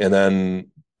 And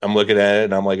then I'm looking at it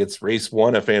and I'm like, it's race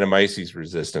 1 of Phantomyces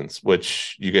resistance,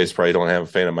 which you guys probably don't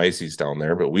have Phantomyces down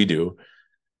there, but we do.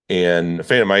 And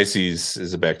Phantomyces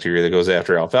is a bacteria that goes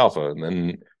after alfalfa. And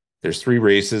then there's 3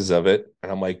 races of it.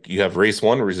 And I'm like, you have race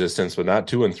 1 resistance, but not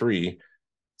 2 and 3.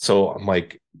 So I'm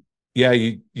like, yeah,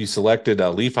 you selected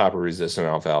a leafhopper resistant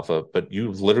alfalfa, but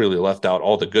you literally left out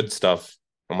all the good stuff.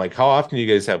 I'm like, how often do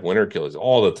you guys have winter kills?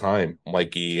 All the time. I'm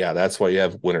like, yeah, that's why you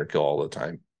have winter kill all the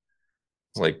time.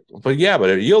 It's like, but yeah, but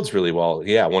it yields really well.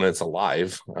 Yeah, when it's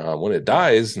alive. When it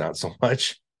dies, not so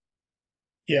much.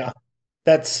 Yeah.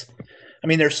 I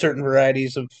mean, there's certain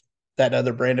varieties of that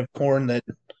other brand of corn that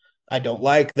I don't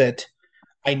like that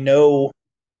I know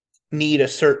need a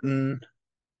certain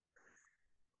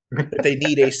they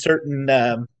need a certain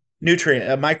nutrient,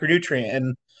 a micronutrient,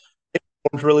 and it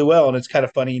performs really well. And it's kind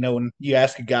of funny, when you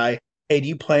ask a guy, "Hey, do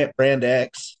you plant brand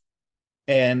X?"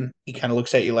 and he kind of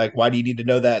looks at you like, "Why do you need to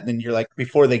know that?" And then you're like,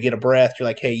 before they get a breath, you're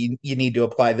like, "Hey, you need to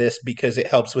apply this because it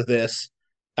helps with this.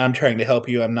 I'm trying to help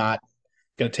you. I'm not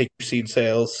going to take your seed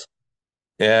sales."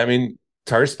 Yeah, I mean,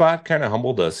 Tar Spot kind of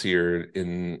humbled us here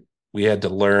in we had to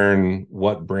learn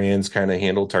what brands kind of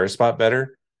handle Tar Spot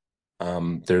better.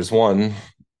 There's one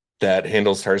that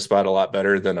handles Tar Spot a lot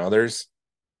better than others.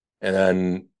 And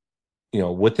then,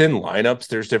 within lineups,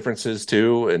 there's differences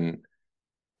too. And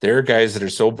there are guys that are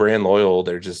so brand loyal.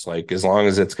 They're just like, as long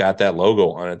as it's got that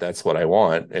logo on it, that's what I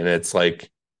want. And it's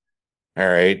like, all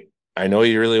right, I know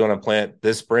you really want to plant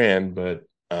this brand, but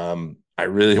I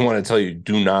really want to tell you,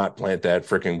 do not plant that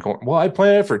freaking corn. Well, I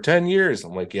planted it for 10 years.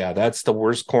 I'm like, yeah, that's the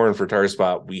worst corn for tar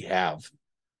spot we have.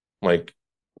 Like,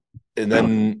 and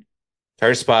then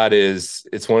tar spot it's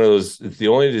one of those, it's the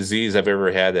only disease I've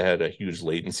ever had that had a huge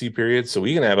latency period. So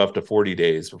we can have up to 40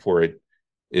 days before it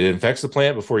infects the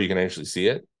plant before you can actually see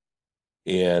it.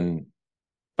 And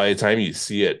by the time you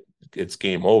see it, it's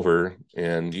game over.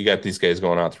 And you got these guys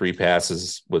going out 3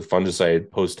 passes with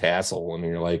fungicide post tassel. And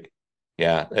you're like,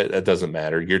 yeah, that doesn't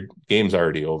matter. Your game's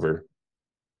already over.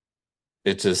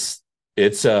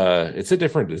 it's a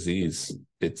different disease.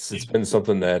 It's been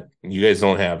something that you guys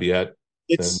don't have yet, and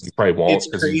you It's probably won't it's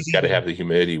because you got to crazy. have the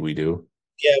humidity we do.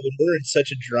 Yeah, when we're in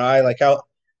such a dry, like how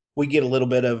we get a little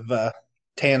bit of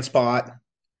tan spot.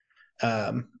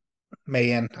 Um,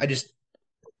 man, I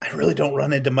really don't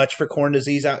run into much for corn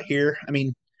disease out here. I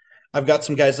mean, I've got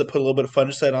some guys that put a little bit of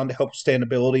fungicide on to help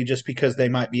standability just because they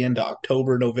might be into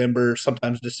October, November,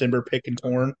 sometimes December picking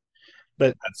corn.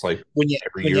 But That's like when you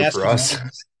every when you year ask for me, us.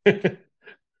 started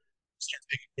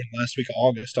picking corn last week of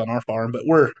August on our farm, but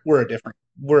we're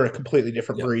a completely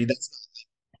different Yeah. breed. That's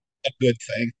a good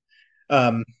thing.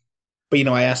 Um, but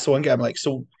I asked the one guy, I'm like,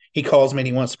 so he calls me and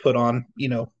he wants to put on,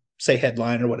 say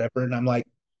headline or whatever, and I'm like,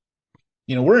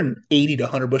 we're in 80 to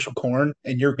 100 bushel corn,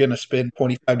 and you're going to spend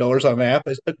 $25 on an app.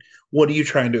 I said, what are you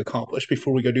trying to accomplish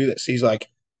before we go do this? He's like,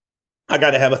 I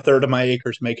got to have a third of my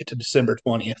acres make it to December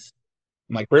 20th.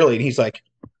 I'm like, really? And he's like,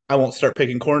 I won't start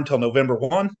picking corn until November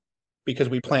 1 because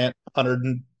we plant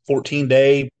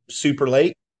 114-day super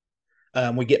late.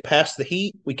 We get past the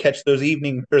heat, we catch those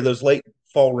evening or those late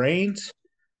fall rains.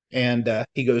 And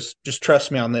he goes, just trust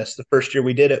me on this. The first year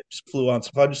we did it, flew on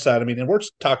some fungicide. I mean, and we're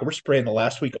spraying the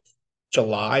last week of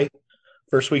July,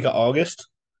 first week of August.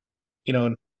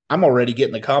 And I'm already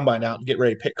getting the combine out and get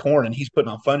ready to pick corn, and he's putting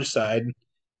on fungicide.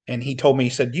 And he told me, he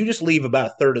said, you just leave about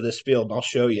a third of this field, and I'll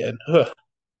show you. And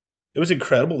it was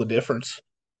incredible the difference.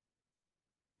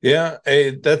 Yeah,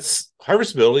 that's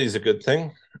harvestability is a good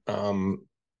thing. Um,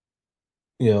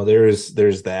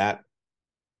 there's that.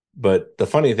 But the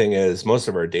funny thing is, most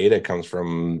of our data comes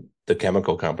from the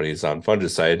chemical companies on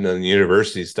fungicide, and then the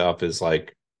university stuff is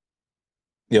like,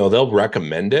 they'll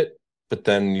recommend it, but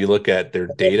then you look at their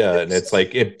data and it's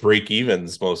like it break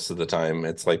evens most of the time.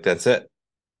 It's like that's it.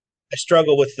 I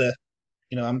struggle with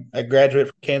I graduated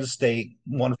from Kansas State,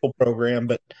 wonderful program,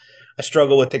 but I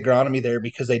struggle with agronomy there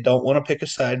because they don't want to pick a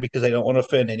side because they don't want to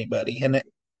offend anybody. And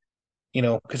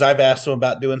because I've asked them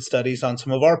about doing studies on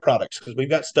some of our products because we've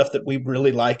got stuff that we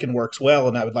really like and works well,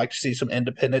 and I would like to see some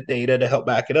independent data to help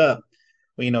back it up.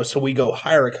 Well, so we go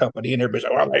hire a company, and everybody's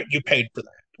like, "Well, you paid for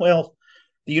that." Well,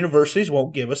 the universities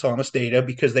won't give us honest data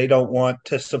because they don't want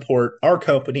to support our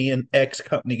company, and X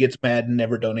company gets mad and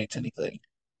never donates anything.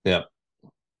 Yeah.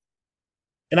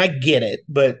 And I get it,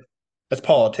 but that's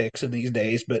politics in these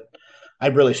days. But I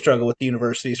really struggle with the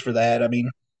universities for that. I mean,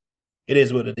 it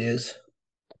is what it is.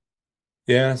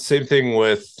 Yeah. Same thing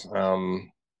with well,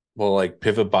 like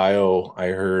Pivot Bio. I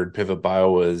heard Pivot Bio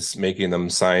was making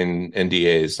them sign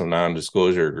NDAs, so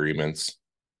non-disclosure agreements.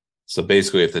 So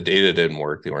basically, if the data didn't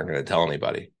work, they weren't going to tell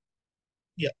anybody.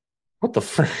 Yep. What the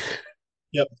frick?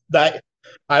 Yep. That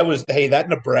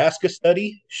Nebraska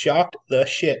study shocked the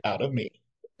shit out of me.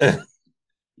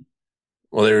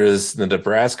 Well, there is the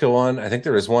Nebraska one. I think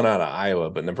there was one out of Iowa,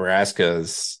 but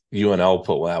Nebraska's UNL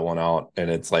put that one out, and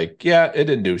it's like, yeah, it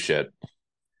didn't do shit.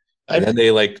 And I then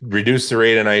they like reduced the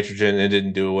rate of nitrogen. It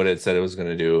didn't do what it said it was going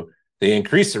to do. They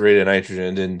increased the rate of nitrogen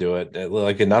and didn't do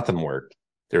it. Nothing worked.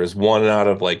 There was one out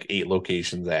of like 8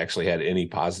 locations that actually had any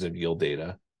positive yield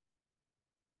data.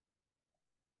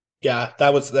 Yeah,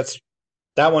 that's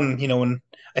that one, when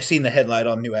I seen the headline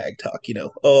on New Ag Talk,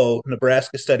 oh,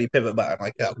 Nebraska study pivot by. I'm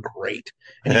like, oh, great.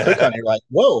 And you click on it, you're like,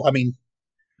 whoa. I mean,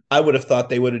 I would have thought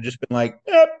they would have just been like,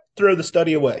 throw the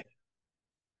study away.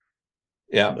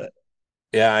 Yeah. But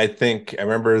Yeah, I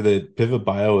remember that Pivot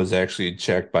Bio was actually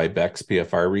checked by Beck's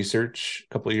PFR research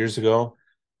a couple of years ago.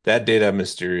 That data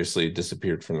mysteriously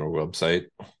disappeared from their website,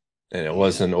 and it yeah,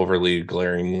 wasn't overly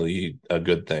glaringly a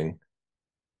good thing.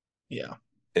 yeah.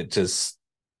 It just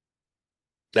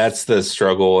that's the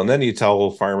struggle. And then you tell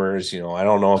farmers, I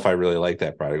don't know if I really like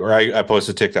that product. Or I post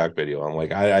a TikTok video. I'm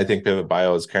like, I think Pivot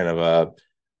Bio is kind of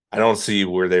I don't see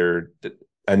where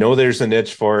I know there's a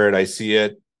niche for it. I see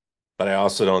it, but I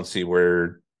also don't see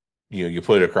where you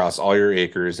put it across all your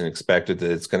acres and expect it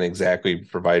that it's going to exactly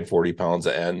provide 40 pounds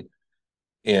of N.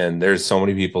 And there's so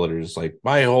many people that are just like,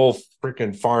 my whole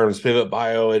freaking farm's Pivot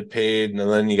Bio had paid. And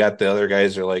then you got the other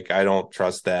guys are like, I don't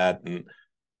trust that. And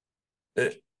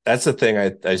that's the thing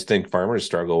I think farmers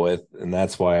struggle with. And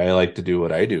that's why I like to do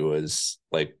what I do is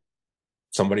like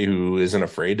somebody who isn't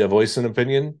afraid to voice an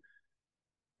opinion.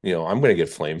 I'm going to get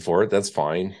flamed for it. That's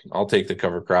fine. I'll take the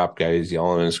cover crop guys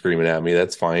yelling and screaming at me.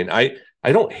 That's fine. I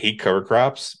don't hate cover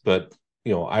crops, but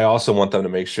I also want them to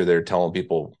make sure they're telling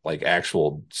people like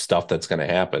actual stuff that's going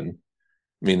to happen.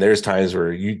 I mean, there's times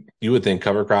where you would think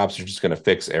cover crops are just going to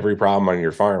fix every problem on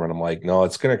your farm, and I'm like, no,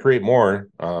 it's going to create more.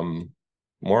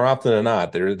 More often than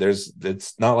not,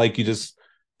 it's not like you just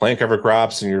plant cover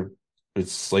crops and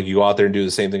it's like you go out there and do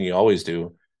the same thing you always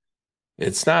do.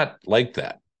 It's not like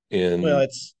that. Well, In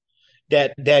it's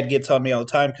Dad gets on me all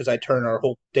the time because I turn our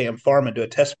whole damn farm into a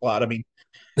test plot.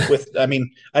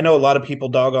 I know a lot of people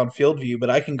dog on field view, but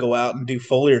I can go out and do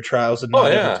foliar trials and Oh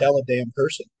not ever yeah, tell a damn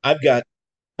person.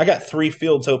 I got 3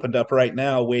 fields opened up right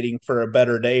now, waiting for a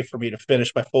better day for me to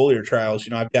finish my foliar trials.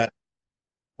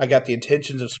 I got the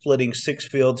intentions of splitting 6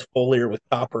 fields foliar with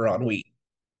copper on wheat.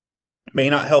 May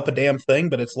not help a damn thing,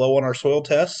 but it's low on our soil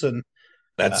tests, and um,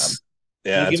 that's I'm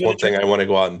yeah, gonna that's give it a one try. thing I want to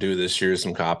go out and do this year.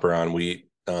 Some copper on wheat.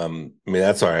 I mean,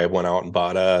 that's all right. I went out and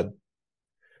bought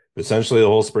essentially the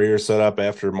whole sprayer setup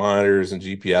after monitors and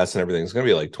GPS and everything. It's going to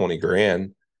be like 20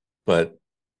 grand, but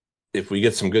if we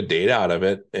get some good data out of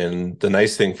it, and the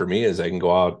nice thing for me is I can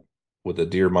go out with a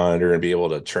deer monitor and be able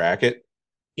to track it,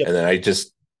 Yep, and then I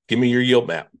just give me your yield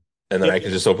map, and then yep, I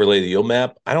can just overlay the yield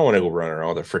map. I don't want to go run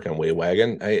around with a freaking way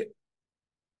wagon. I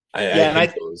yeah, and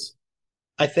hate I those.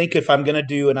 I think if I'm gonna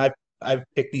do, and I've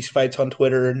picked these fights on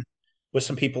Twitter and with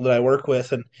some people that I work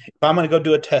with, and if I'm gonna go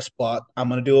do a test plot, I'm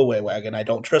gonna do a way wagon. I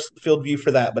don't trust the field view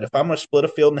for that, but if I'm gonna split a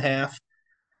field in half,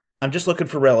 I'm just looking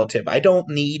for relative. I don't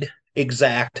need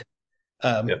exact.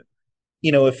 Um, Yep.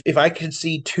 if I can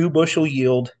see 2 bushel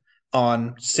yield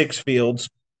on 6 fields,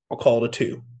 I'll call it a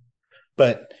two.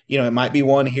 But it might be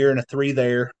one here and a three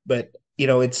there. But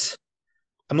it's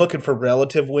I'm looking for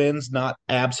relative wins, not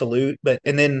absolute.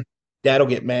 And then Dad'll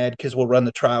get mad because we'll run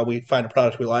the trial, we find a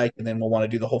product we like, and then we'll want to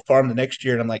do the whole farm the next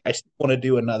year. And I'm like, I still want to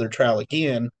do another trial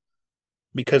again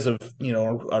because of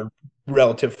our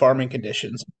relative farming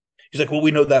conditions. He's like, well,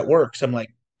 we know that works. I'm like,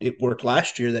 it worked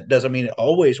last year. That doesn't mean it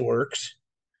always works.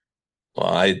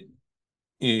 Well,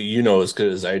 you know as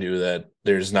good as I do that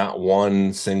there's not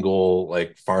one single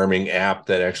like farming app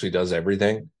that actually does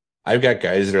everything. I've got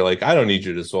guys that are like, I don't need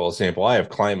you to soil sample. I have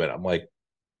climate. I'm like,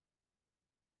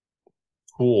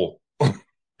 cool.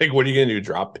 Like, what are you gonna do?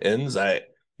 Drop pins?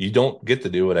 You don't get to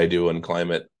do what I do in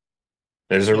climate.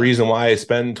 There's a Yeah, reason why I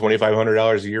spend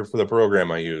 $2,500 a year for the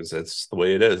program I use. That's the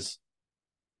way it is.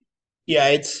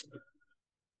 yeah.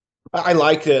 I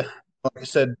like the like I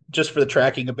said, just for the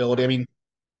tracking ability.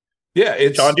 Yeah, John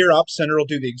it's Deere Ops Center will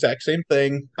do the exact same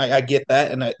thing. I get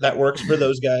that, and that works for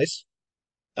those guys.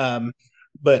 Um,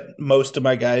 but most of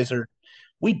my guys are.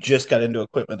 We just got into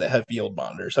equipment that have yield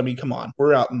monitors. Come on,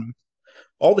 we're out in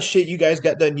all the shit you guys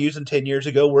got done using 10 years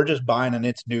ago. We're just buying, and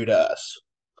it's new to us.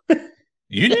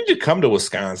 you need to come to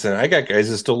Wisconsin. I got guys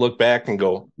that still look back and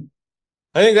go,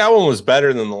 I think that one was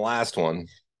better than the last one.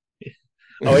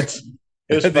 Oh, it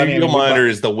was The funny. yield monitor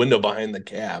is the window behind the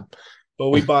cab.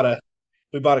 We bought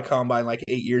a combine like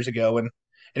 8 years ago, and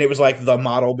it was like the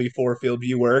model before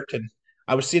FieldView worked. And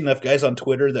I was seeing enough guys on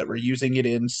Twitter that were using it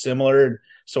in similar, and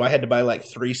so I had to buy like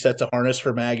 3 sets of harness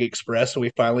from Ag Express. So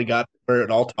we finally got where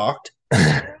it all talked.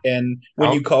 And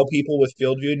when you How, call people with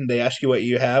FieldView and they ask you what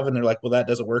you have, and they're like, "Well, that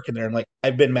doesn't work in there," I'm like,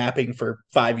 "I've been mapping for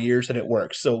 5 years and it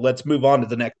works. So let's move on to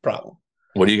the next problem."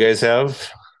 what do you guys have?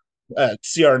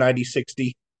 CR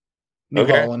 9060 New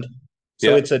Okay. Holland. So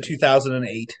Yeah. it's a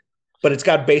 2008, but it's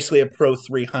got basically a Pro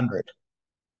 300,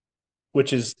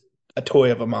 which is a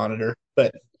toy of a monitor.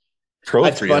 But Pro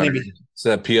it's funny. 300. Is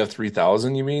that PF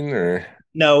 3000 you mean? Or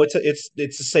No, it's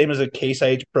the same as a Case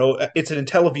IH Pro. It's an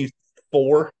IntelliView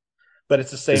 4, but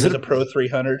it's the is same as it? a Pro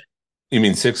 300. You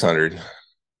mean 600?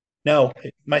 No,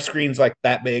 my screen's like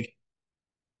that big.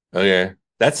 Okay.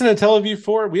 That's an IntelliView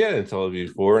 4. We had an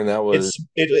IntelliView 4, and that was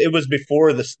It was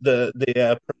before the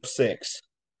Pro 6.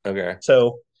 okay.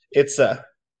 So it's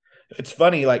it's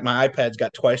funny. Like my iPad's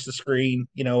got twice the screen,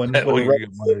 and when Oh, we're you're running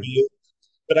good full monitor. view,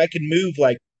 but I can move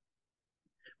like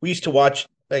we used to watch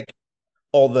like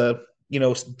all the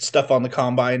stuff on the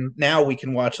combine. Now we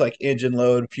can watch like engine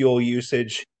load, fuel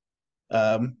usage,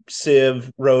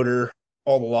 sieve, rotor,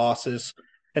 all the losses,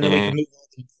 and then we can Mhm. move all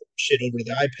the shit over to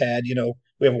the iPad.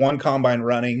 We have one combine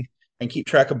running and keep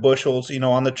track of bushels,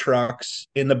 on the trucks,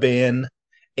 in the bin,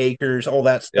 acres, all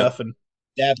that Yep. stuff. And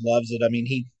Dad loves it.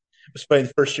 He was funny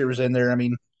the first year was in there.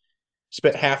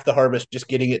 Spent half the harvest just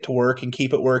getting it to work and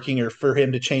keep it working, or for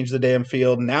him to change the damn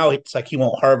field. And now it's like he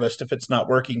won't harvest if it's not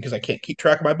working because I can't keep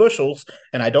track of my bushels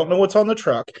and I don't know what's on the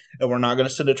truck, and we're not going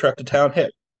to send a truck to town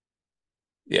hit.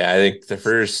 Yeah, I think the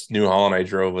first New Holland I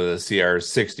drove was a CR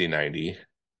 6090.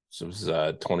 So it was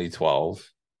 2012.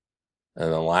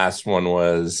 And the last one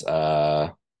was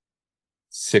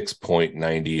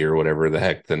 6.90 or whatever the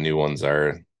heck the new ones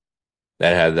are.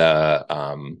 That had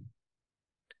the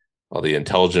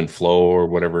intelligent flow or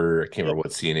whatever. I can't remember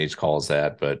what CNH calls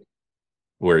that, but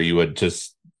where you would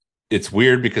just it's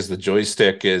weird because the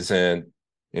joystick isn't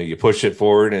you push it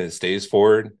forward and it stays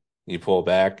forward. You pull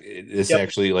back. It's Yep.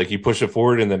 actually like you push it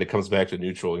forward and then it comes back to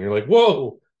neutral. And you're like,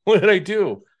 whoa, what did I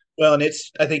do? Well, and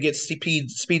I think it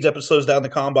speeds up and slows down the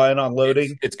combine on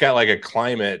loading. It's got like a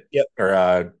climate Yep. or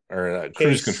a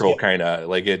cruise Case. control Yep. kind of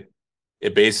like it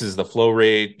bases the flow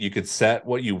rate. You could set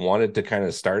what you want it to kind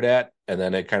of start at, and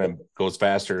then it kind of goes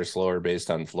faster or slower based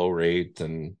on flow rate.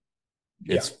 And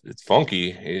Yeah. it's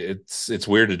funky. It's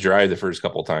weird to drive the first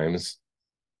couple times,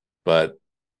 but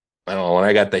I don't know. When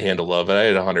I got the handle of it, I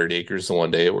had 100 acres in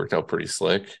one day. It worked out pretty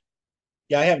slick.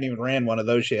 Yeah, I haven't even ran one of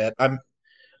those yet.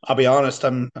 I'll be honest,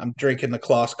 I'm drinking the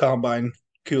Kloss Combine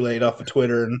Kool-Aid off of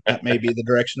Twitter, and that may be the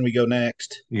direction we go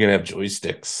next. You can have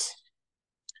joysticks.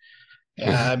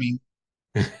 Yeah, I mean,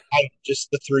 I just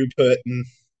the throughput and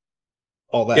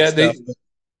all that Yeah, stuff.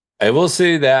 they. I will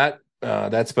say that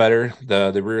that's better.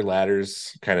 The rear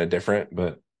ladder's kind of different,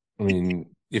 but I mean,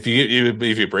 if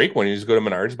you break one, you just go to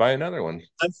Menards, buy another one.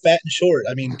 I'm fat and short.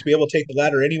 I mean, to be able to take the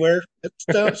ladder anywhere,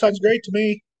 that sounds great to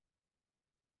me.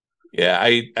 Yeah,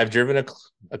 I've driven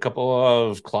a couple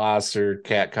of Claas or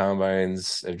Cat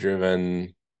combines. I've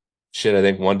driven shit. I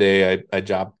think one day I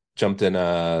jumped in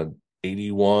a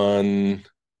 81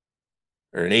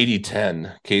 or an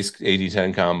 8010 case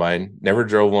 8010 combine. Never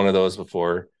drove one of those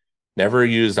before. Never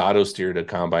used auto steer to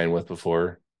combine with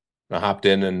before. I hopped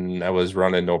in and I was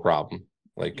running no problem.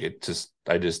 Like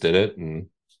I just did it. And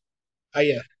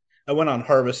I went on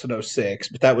harvest in '06,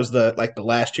 but that was the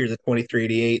last year, the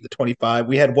 2388, the 25.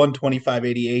 We had one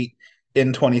 2588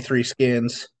 in 23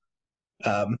 skins.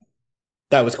 Um,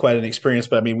 that was quite an experience,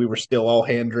 but I mean, we were still all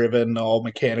hand driven, all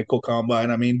mechanical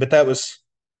combine. I mean, but it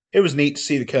was neat to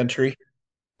see the country.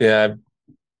 yeah,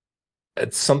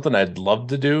 it's something I'd love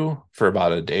to do for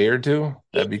about a day or two.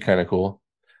 It That'd be kind of cool.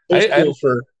 was I cool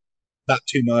for about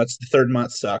 2 months. The third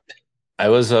month sucked. I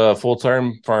was a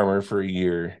full-time farmer for a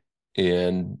year,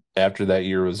 and after that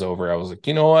year was over, I was like,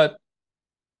 you know what?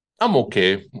 I'm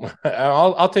okay.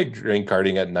 I'll take grain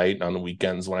carting at night on the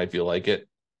weekends when I feel like it.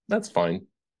 That's fine.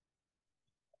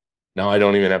 Now I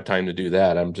don't even have time to do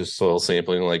that. I'm just soil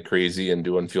sampling like crazy and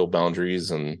doing field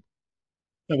boundaries and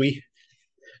We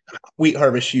Wheat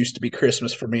harvest used to be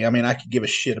Christmas for me. I mean, I could give a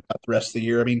shit about the rest of the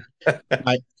year. I mean,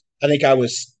 I I think I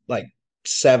was like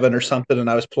 7 or something, and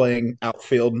I was playing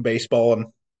outfield in baseball, and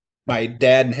my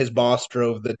dad and his boss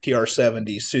drove the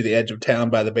TR-70s through the edge of town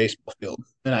by the baseball field,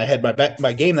 and I had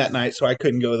my game that night, so I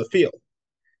couldn't go to the field.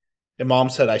 And mom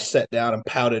said I sat down and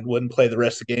pouted, wouldn't play the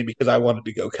rest of the game because I wanted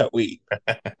to go cut wheat.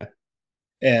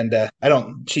 And I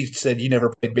don't. She said you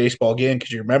never played baseball again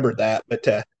because you remembered that, but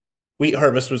wheat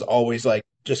harvest was always like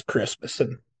just Christmas.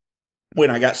 And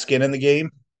when I got skin in the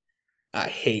game, I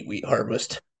hate wheat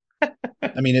harvest.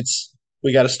 I mean,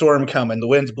 we got a storm coming, the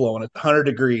wind's blowing, it's 100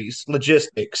 degrees,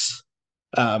 logistics.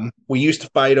 We used to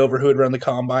fight over who would run the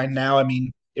combine. Now, I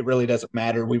mean, it really doesn't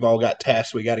matter. We've all got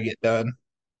tasks we got to get done.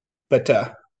 But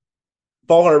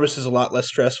fall harvest is a lot less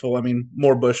stressful. I mean,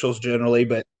 more bushels generally,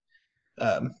 but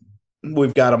um,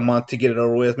 we've got a month to get it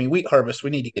over with. I mean, wheat harvest, we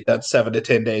need to get done 7 to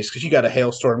 10 days because you got a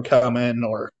hailstorm coming,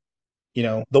 or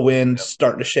the wind's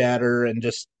starting to shatter, and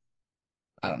just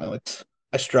I don't know.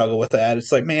 I struggle with that.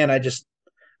 It's like, man, I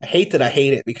hate that I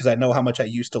hate it because I know how much I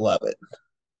used to love it.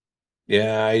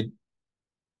 yeah,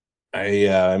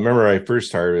 I remember my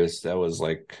first harvest. That was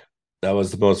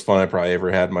the most fun I probably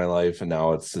ever had in my life. And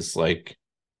now it's just like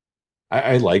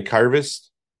I like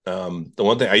harvest. The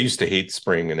one thing I used to hate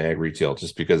spring and ag retail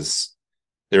just because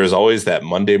there was always that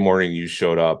Monday morning you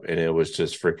showed up and it was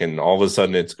just freaking all of a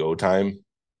sudden it's go time.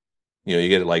 You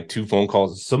get like two phone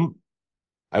calls.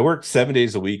 I worked 7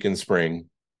 days a week in spring,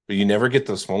 but you never get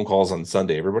those phone calls on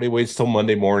Sunday. Everybody waits till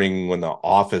Monday morning when the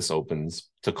office opens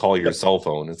to call your Yep. cell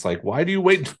phone. It's like, why do you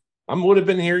wait? I would have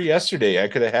been here yesterday. I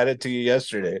could have had it to you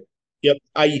yesterday. Yep.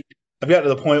 I've got to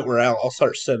the point where I'll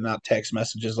start sending out text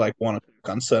messages like 1 o'clock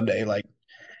on Sunday, like,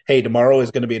 "Hey, tomorrow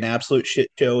is going to be an absolute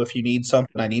shit show. If you need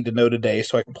something, I need to know today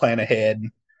so I can plan ahead."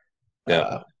 Yeah.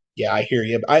 Uh, yeah, I hear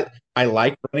you. I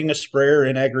like running a sprayer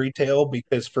in ag retail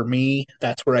because for me,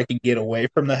 that's where I can get away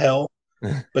from the hell.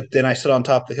 But then I sit on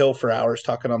top of the hill for hours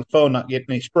talking on the phone, not getting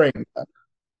any spraying done.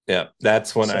 Yeah.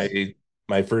 That's when So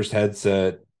my first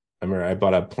headset, I remember I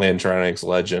bought a Plantronics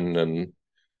Legend and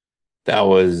that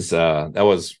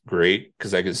was great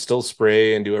because I could still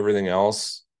spray and do everything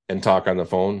else and talk on the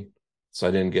phone. So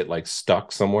I didn't get like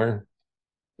stuck somewhere.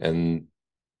 And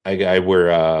I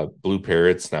wear blue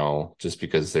parrots now just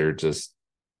because they're just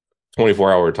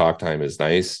 24-hour talk time is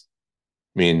nice.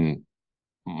 I mean,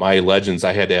 my legends,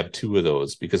 I had to have two of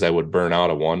those because I would burn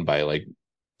out of one by like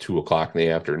 2 o'clock in the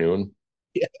afternoon.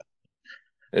 yeah,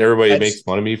 And everybody makes that's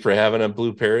fun of me for having a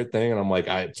blue parrot thing. And I'm like,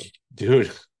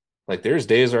 dude, like there's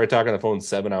days where I talk on the phone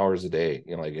 7 hours a day.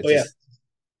 Like it oh yeah. just,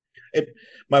 It,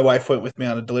 my wife went with me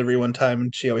on a delivery one time,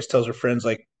 and she always tells her friends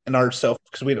like, and our cell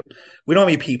because we don't have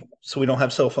any people, so we don't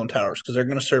have cell phone towers because they're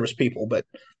going to service people. But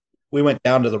we went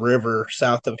down to the river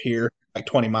south of here, like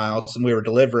 20 miles, and we were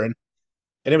delivering.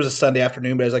 And it was a Sunday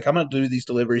afternoon, but I was like, I'm going to do these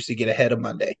deliveries to get ahead of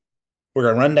Monday. We're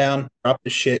going to run down, drop the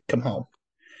shit, come home.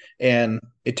 And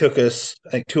it took us, I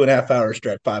think, 2.5 hours to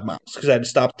drive 5 miles because I had to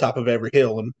stop at the top of every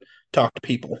hill and talk to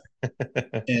people.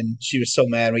 And she was so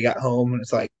mad. We got home, and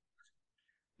it's like,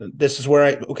 this is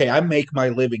where I make my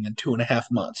living in 2.5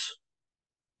 months.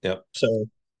 Yep. So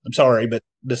I'm sorry, but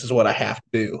this is what I have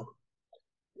to do.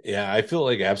 Yeah, I feel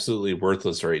like absolutely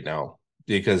worthless right now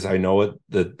because I know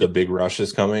the big rush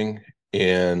is coming.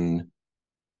 And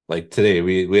like today,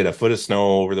 we had a foot of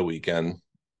snow over the weekend.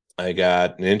 I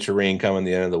got an inch of rain coming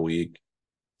the end of the week.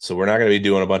 So we're not going to be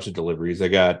doing a bunch of deliveries. I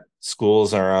got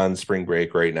schools are on spring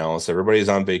break right now. So everybody's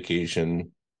on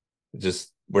vacation.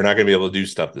 Just we're not going to be able to do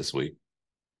stuff this week.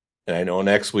 And I know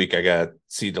next week I got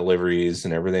seed deliveries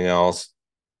and everything else.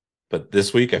 But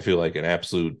this week I feel like an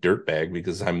absolute dirtbag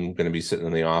because I'm going to be sitting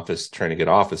in the office trying to get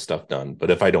office stuff done.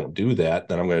 But if I don't do that,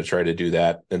 then I'm going to try to do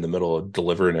that in the middle of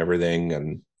delivering everything.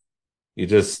 And you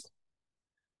just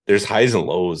there's highs and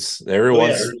lows.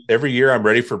 Every year I'm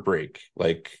ready for break.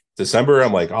 Like December,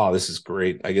 I'm like, oh, this is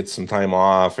great. I get some time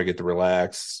off. I get to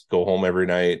relax, go home every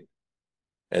night.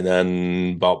 And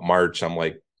then about March, I'm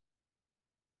like,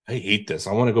 I hate this.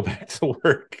 I want to go back to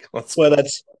work. Let's Well, go.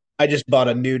 that's I just bought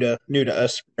a new to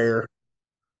us sprayer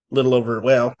little over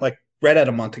like right at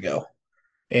a month ago,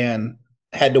 and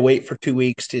had to wait for 2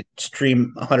 weeks to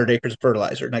stream 100 acres of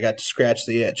fertilizer, and I got to scratch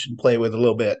the itch and play with it a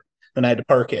little bit. Then I had to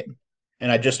park it,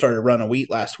 and I just started running wheat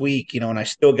last week, and I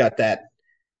still got that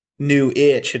new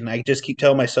itch, and I just keep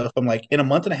telling myself, I'm like, in a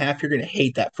month and a half, you're going to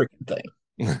hate that freaking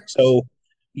thing. So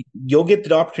you'll get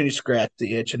the opportunity to scratch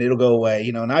the itch, and it'll go away,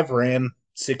 And I've ran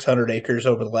 600 acres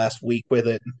over the last week with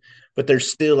it, but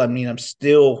there's still, I'm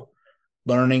still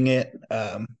learning it,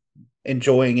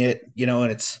 enjoying it,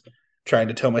 and it's trying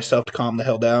to tell myself to calm the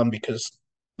hell down because,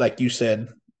 like you said,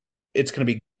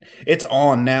 it's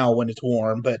on now when it's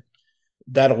warm, but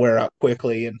that'll wear out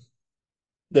quickly. And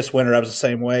this winter, I was the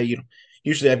same way.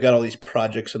 Usually I've got all these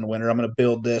projects in the winter. I'm going to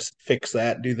build this, fix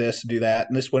that, do this, do that.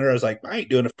 And this winter, I was like, I ain't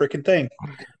doing a freaking thing.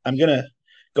 I'm going to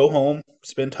go home,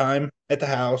 spend time at the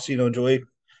house, enjoy,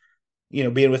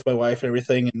 being with my wife and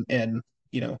everything. And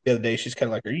the other day she's kind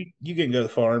of like, are you going to go to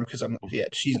the farm? Because I'm, yeah,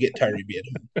 she's getting tired of being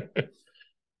home.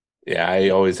 Yeah, I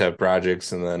always have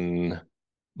projects, and then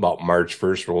about March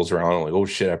 1st rolls around. I'm like, oh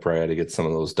shit, I probably had to get some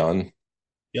of those done.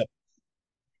 Yep.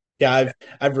 Yeah,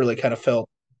 I've really kind of felt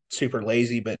super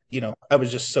lazy, but I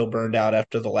was just so burned out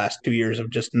after the last 2 years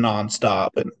of just nonstop,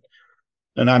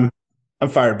 and I'm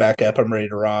fired back up. I'm ready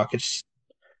to rock.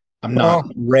 I'm not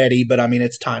Well, ready, but I mean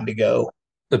it's time to go.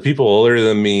 the people older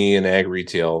than me in ag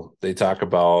retail, they talk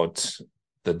about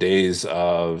the days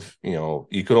of,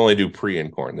 you could only do pre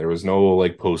in corn. There was no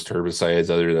like post herbicides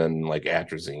other than like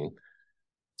atrazine.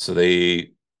 So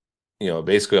they,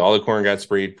 basically all the corn got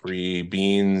sprayed pre,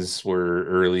 beans were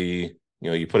early,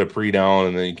 you put a pre down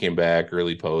and then you came back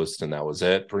early post and that was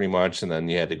it pretty much. And then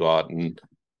you had to go out and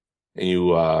you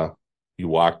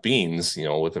walk beans,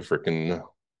 with a freaking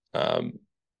um,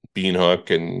 bean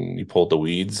hook and you pulled the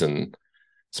weeds. And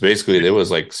so basically it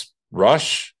was like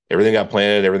rush, everything got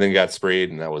planted, everything got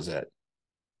sprayed, and that was it.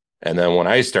 And then when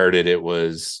I started, it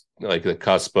was like the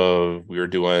cusp of we were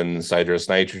doing sidedress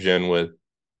nitrogen with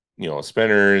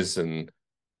spinners, and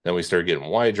then we started getting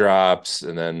Y drops,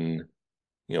 and then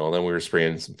then we were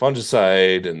spraying some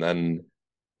fungicide, and then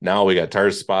now we got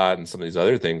tar spot and some of these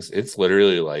other things. It's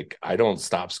literally like I don't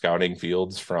stop scouting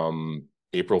fields from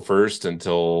April 1st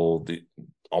until the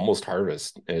almost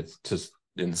harvest. It's just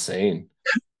insane.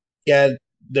 Yeah,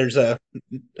 there's a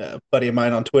buddy of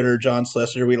mine on Twitter, John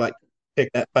Slessor. We like to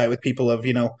pick that fight with people of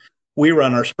we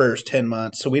run our spurs 10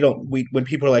 months, so we don't. We when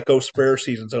people are like, "Oh, spur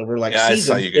season's over," like Yeah, I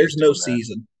saw season. you guys There's no doing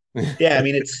season. that. Yeah, I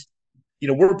mean it's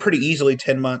we're pretty easily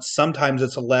 10 months. Sometimes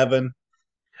it's 11.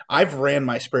 I've ran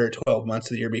my sprayer 12 months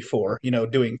of the year before,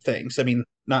 doing things. I mean,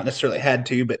 not necessarily had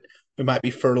to, but we might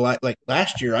be fertilizer. Like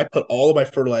last year, I put all of my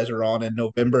fertilizer on in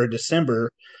November and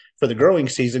December for the growing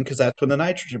season because that's when the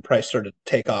nitrogen price started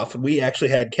to take off. And we actually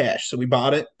had cash. So we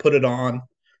bought it, put it on,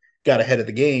 got ahead of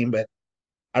the game. But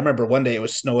I remember one day it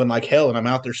was snowing like hell and I'm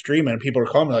out there streaming and people are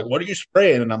calling me like, what are you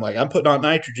spraying? And I'm like, I'm putting on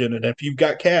nitrogen. And if you've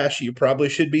got cash, you probably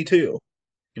should be too.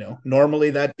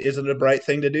 Normally that isn't a bright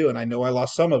thing to do. And I know I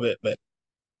lost some of it, but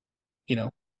you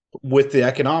know, with the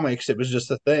economics, it was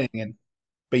just a thing. And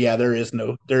but yeah, there is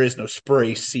no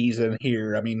spray season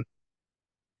here. I mean,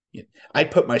 I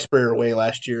put my sprayer away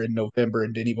last year in November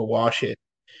and didn't even wash it.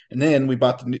 And then we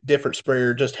bought the different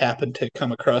sprayer. Just happened to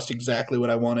come across exactly what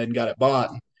I wanted and got it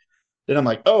bought. Then I'm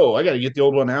like, oh, I got to get the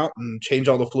old one out and change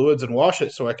all the fluids and wash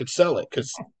it so I could sell it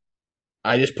because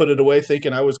I just put it away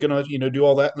thinking I was gonna, do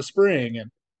all that in the spring.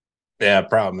 And Yeah,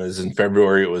 problem is in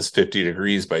February it was 50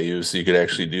 degrees by you, so you could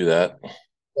actually do that.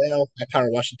 well, I power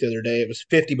washed it the other day. It was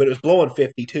 50, but it was blowing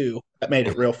 52. That made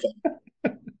it real fun.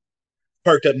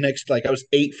 Parked up next, like I was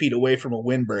 8 feet away from a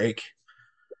windbreak.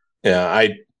 Yeah,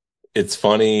 it's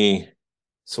funny.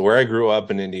 So where I grew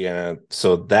up in Indiana,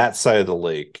 so that side of the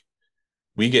lake,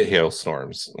 we get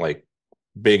hailstorms, like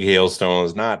big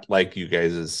hailstones, not like you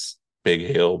guys' big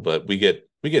hail, but we get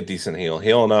decent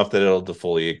hail enough that it'll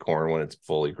defoliate corn when it's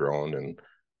fully grown. And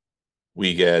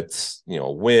we get,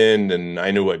 wind, and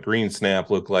I knew what green snap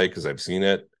looked like because I've seen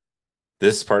it.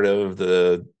 This part of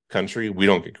the country, we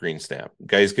don't get green snap.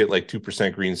 Guys get like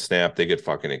 2% green snap, they get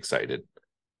fucking excited.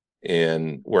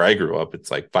 And where I grew up,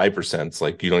 it's like 5%. It's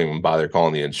like you don't even bother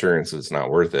calling the insurance, it's not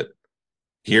worth it.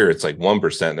 Here it's like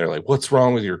 1%. They're like, what's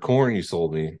wrong with your corn you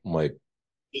sold me? I'm like,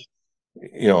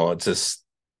 it's just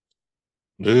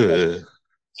ugh.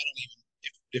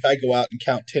 If I go out and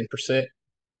count 10%,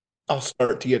 I'll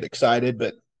start to get excited,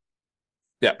 but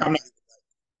Yeah. I'm not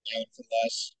down for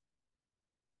less.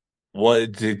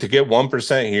 What to get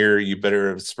 1% here, you better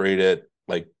have sprayed it.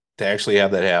 Like, to actually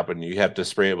have that happen, you have to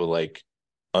spray it with like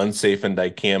unsafe and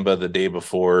dicamba the day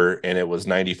before, and it was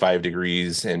 95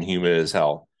 degrees and humid as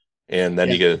hell. And then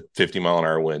Yeah. you get a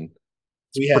 50-mile-an-hour wind.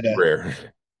 It's We had pretty rare.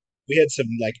 we had some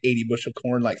like 80 bushel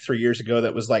corn like 3 years ago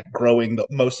that was like growing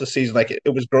most of the season. Like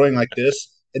it was growing like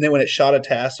this. And then when it shot a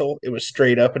tassel, it was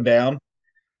straight up and down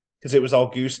because it was all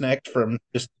goosenecked from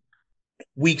just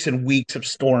weeks and weeks of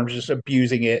storms, just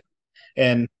abusing it.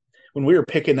 And when we were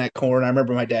picking that corn, I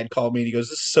remember my dad called me and he goes,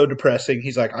 "This is so depressing."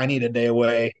 He's like, "I need a day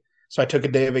away." So I took a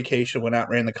day of vacation, went out,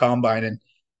 ran the combine, and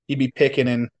you'd be picking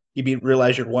and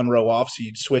realize you're one row off, so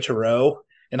you'd switch a row.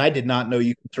 And I did not know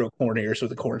you could throw corn ears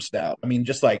with a corn stout. I mean,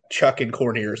 just like chucking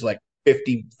corn ears like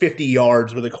 50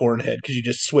 yards with a corn head because you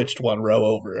just switched one row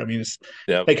over. I mean,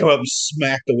 Yep. they come up and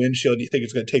smack the windshield. And you think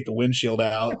it's going to take the windshield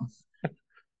out.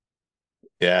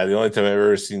 Yeah, the only time I've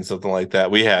ever seen something like that,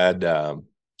 we had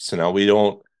so now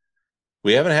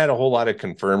we haven't had a whole lot of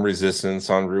confirmed resistance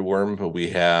on rootworm, but we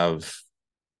have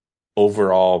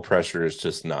overall pressure is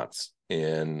just nuts.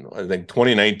 And I think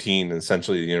 2019,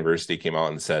 essentially the university came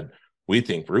out and said, we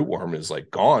think rootworm is like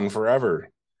gone forever.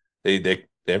 They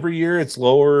every year it's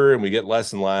lower and we get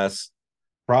less and less.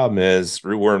 Problem is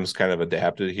rootworm's kind of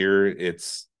adapted here.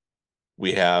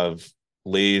 We have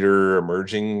later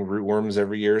emerging rootworms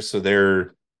every year. So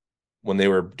when they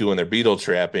were doing their beetle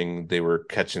trapping, they were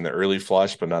catching the early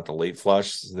flush, but not the late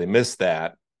flush. So they missed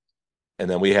that. And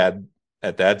then we had,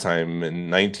 at that time in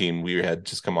 19, we had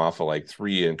just come off of like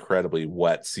 3 incredibly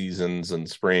wet seasons and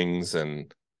springs,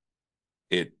 and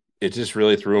it just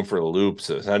really threw them for the loop.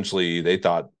 So essentially they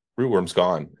thought rootworm's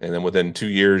gone. And then within 2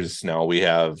 years now we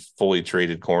have fully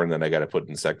traded corn that I got to put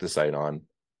insecticide on.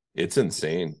 It's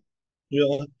insane.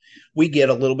 We get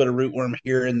a little bit of rootworm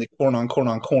here in the corn on corn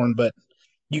on corn, but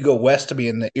you go west to be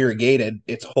in the irrigated,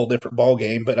 it's a whole different ball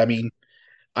game. But I mean,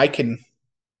 I can,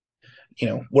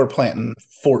 we're planting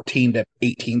 14 to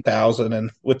 18,000,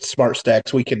 and with smart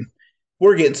stacks, we're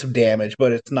getting some damage,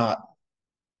 but it's not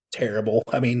terrible.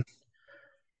 I mean,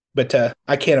 but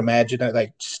I can't imagine that.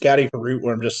 Like scouting for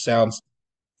rootworm just sounds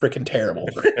freaking terrible.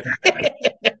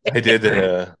 I did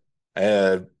I had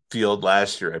a field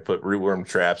last year. I put rootworm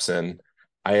traps in.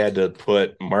 I had to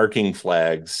put marking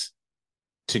flags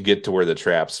to get to where the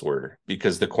traps were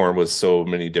because the corn was so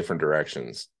many different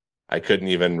directions. I couldn't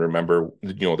even remember,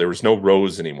 there was no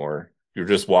rows anymore. You're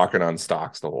just walking on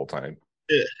stalks the whole time.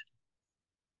 Yeah.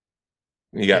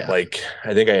 You got I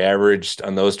think I averaged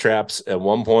on those traps at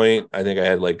one point, I think I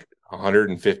had like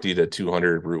 150 to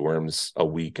 200 rootworms a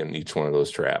week in each one of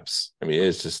those traps. I mean,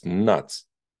 it's just nuts.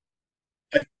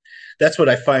 That's what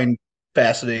I find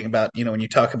fascinating about, when you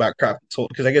talk about crop consulting,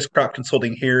 because I guess crop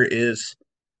consulting here is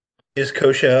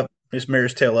kochia, is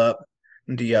mare's tail up,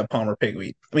 and the Palmer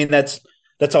pigweed. I mean, that's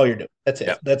all you're doing. That's it.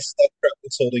 Yeah. That's crop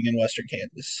consulting in Western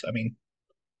Kansas. I mean,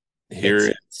 Here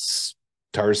it's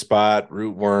tar spot,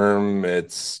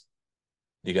 rootworm.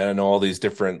 You got to know all these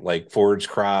different like forage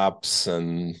crops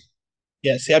and.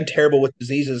 Yeah, see, I'm terrible with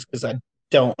diseases because I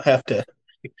don't have to.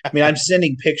 I mean, I'm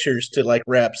sending pictures to like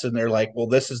reps, and they're like, "Well,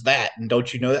 this is that," and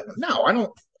don't you know that? No, I don't.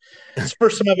 It's the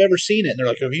first time I've ever seen it. And they're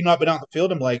like, "Have you not been out in the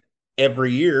field?" I'm like,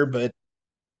 "Every year," but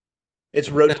it's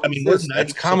I mean, we're 90%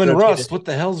 That's common rotated. rust. What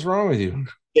the hell's wrong with you?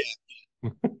 Yeah,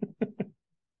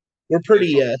 we're pretty.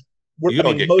 You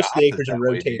don't get most of the gosses acres are that way,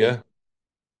 do rotated. you?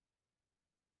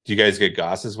 Do you guys get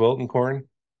gosses wilt in corn?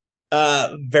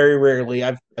 Very rarely.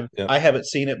 Yep. I haven't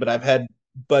seen it, but I've had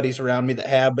buddies around me that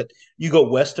have, but you go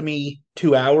west of me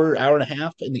 2 hour and a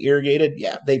half in the irrigated,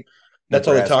 yeah, that's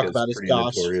all they Nebraska talk is about is pretty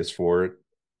Goss. notorious for it.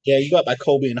 Yeah, you go up by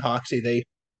Colby and Hoxie,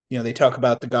 they talk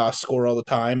about the Goss score all the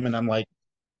time, and I'm like,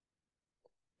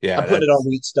 I'm Yeah, putting it on that's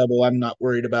wheat stubble. I'm not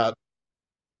worried about.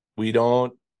 we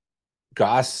don't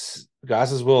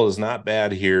Gossesville is not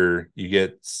bad here. You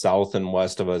get south and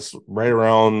west of us, right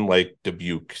around like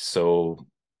Dubuque. So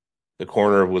the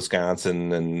corner of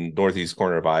Wisconsin and northeast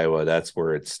corner of Iowa, that's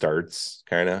where it starts,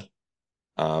 kind of.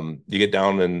 You get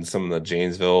down in some of the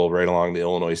Janesville, right along the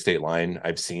Illinois state line.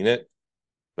 I've seen it,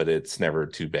 but it's never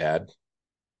too bad.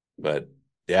 But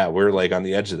yeah, we're like on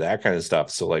the edge of that kind of stuff.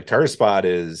 So like tar spot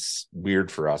is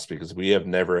weird for us because we have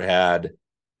never had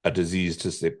a disease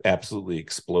just absolutely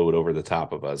explode over the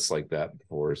top of us like that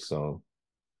before. So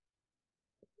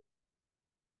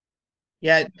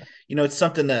Yeah, it's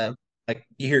something that like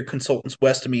you hear consultants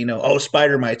west of me, oh,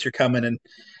 spider mites are coming and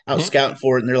out Mhm. scouting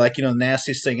for it, and they're like, the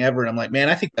nastiest thing ever. And I'm like, man,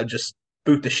 I think that would just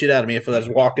spook the shit out of me if I was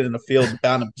walking in the field and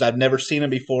found them because I've never seen them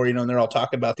before, and they're all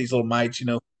talking about these little mites,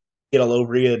 get all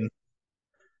over you, and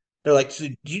they're like, so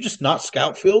do you just not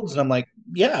scout fields? And I'm like,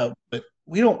 yeah, but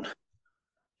we don't.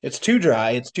 It's too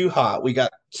dry. It's too hot. We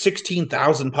got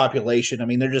 16,000 population. I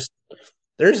mean, there's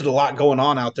a lot going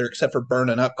on out there except for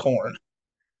burning up corn.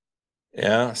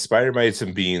 Yeah, spider mites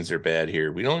and beans are bad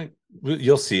here.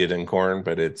 You'll see it in corn,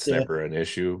 but it's Yeah. never an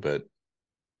issue. But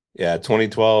yeah,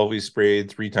 2012, we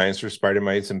sprayed 3 times for spider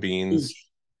mites and beans.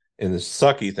 And the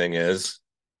sucky thing is,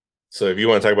 so if you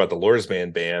want to talk about the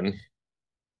Lorsban ban,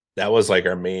 that was like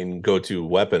our main go-to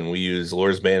weapon. We used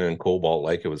Lorsban and Cobalt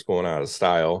like it was going out of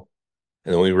style.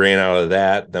 And then we ran out of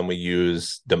that. Then we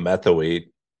used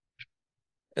dimethoate.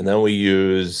 And then we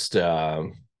used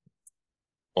some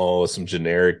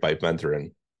generic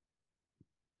bifenthrin.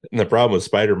 And the problem with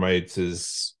spider mites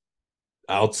is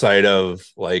outside of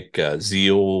like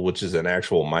Zeal, which is an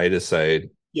actual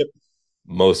miticide, Yep.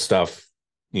 most stuff,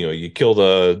 you kill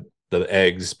the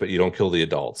eggs, but you don't kill the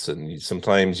adults. And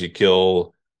sometimes you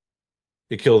kill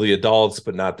the adults,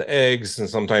 but not the eggs. And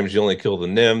sometimes you only kill the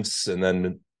nymphs and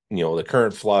then, the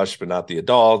current flush, but not the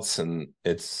adults. And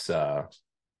it's,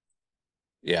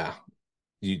 yeah,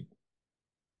 you,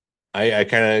 I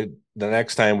kind of, the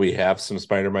next time we have some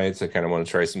spider mites, I kind of want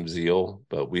to try some Zeal,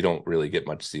 but we don't really get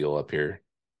much Zeal up here.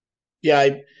 Yeah,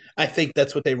 I think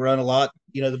that's what they run a lot,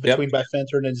 Yep. between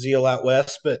bifenthrin and Zeal out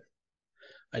west, but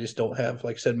I just don't have,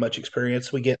 like I said, much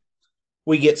experience. We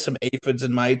get some aphids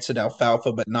and mites and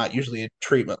alfalfa, but not usually a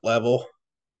treatment level.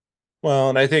 Well,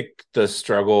 and I think the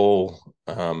struggle,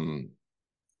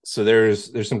 so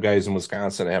there's some guys in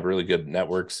Wisconsin that have really good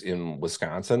networks in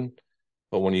Wisconsin.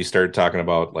 But when you start talking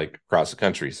about like across the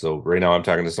country, so right now I'm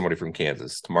talking to somebody from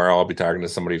Kansas. Tomorrow I'll be talking to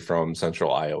somebody from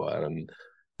central Iowa. And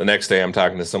the next day I'm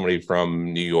talking to somebody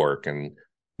from New York. And,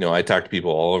 I talk to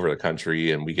people all over the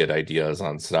country and we get ideas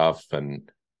on stuff.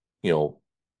 And,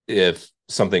 if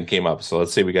something came up, so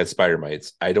let's say we got spider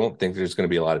mites, I don't think there's going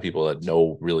to be a lot of people that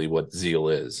know really what Zeal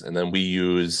is. And then we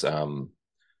use,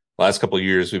 last couple of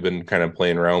years, we've been kind of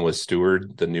playing around with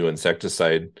Steward, the new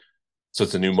insecticide. So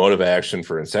it's a new mode of action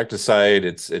for insecticide.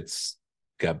 It's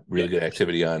got really good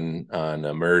activity on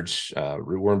emerge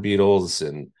rootworm beetles,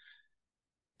 and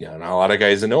not a lot of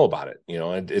guys that know about it.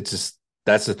 It's just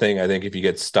that's the thing. I think if you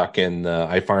get stuck in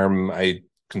I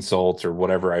consult or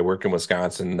whatever, I work in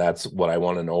Wisconsin. That's what I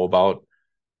want to know about.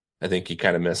 I think you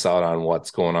kind of miss out on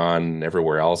what's going on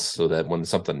everywhere else, so that when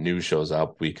something new shows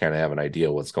up, we kind of have an idea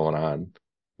what's going on.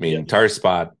 I Yeah. mean, tar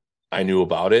spot, I knew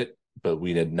about it, but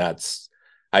we did not.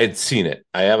 I had seen it.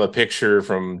 I have a picture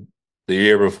from the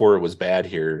year before it was bad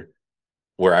here,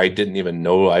 where I didn't even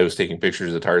know I was taking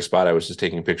pictures of tar spot. I was just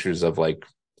taking pictures of like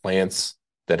plants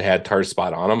that had tar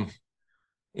spot on them,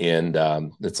 and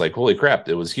it's like, holy crap,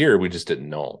 it was here. We just didn't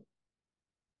know.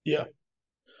 Yeah.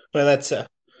 Well, that's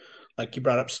like you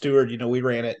brought up Stewart, we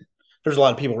ran it. There's a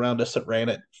lot of people around us that ran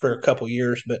it for a couple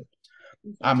years, but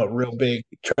I'm a real big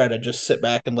try to just sit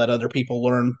back and let other people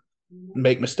learn,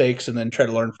 make mistakes, and then try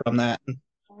to learn from that.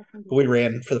 We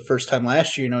ran for the first time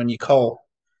last year, and you call,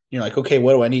 you're like, okay,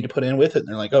 what do I need to put in with it? And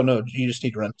they're like, oh no, you just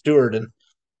need to run Stewart. And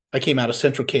I came out of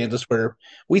central Kansas where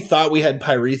we thought we had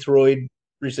pyrethroid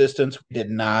resistance. We did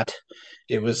not.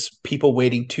 It was people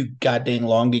waiting too goddamn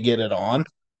long to get it on.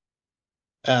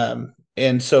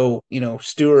 And so,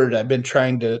 Stewart, I've been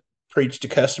trying to preach to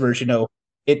customers,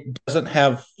 it doesn't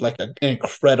have like an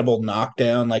incredible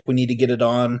knockdown. Like we need to get it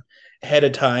on ahead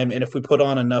of time. And if we put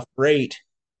on enough rate,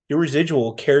 your residual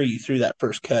will carry you through that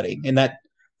first cutting. And that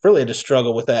really had to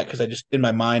struggle with that because I just, in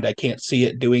my mind, I can't see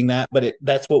it doing that. But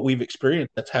that's what we've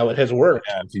experienced. That's how it has worked.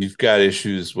 Yeah, if you've got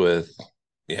issues with,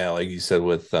 yeah, like you said,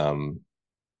 with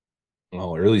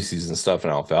Well, early season stuff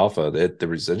in alfalfa, the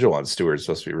residual on Stewart is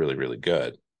supposed to be really, really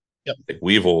good. Yep. Like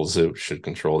weevils, it should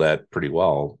control that pretty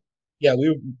well. Yeah,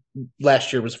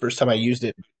 last year was the first time I used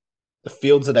it. The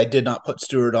fields that I did not put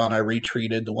Stewart on, I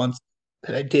retreated. The ones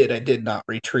that I did not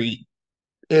retreat.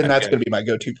 And I've that's got going to be my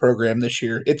go-to program this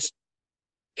year. It's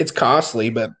costly,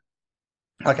 but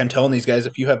like I'm telling these guys,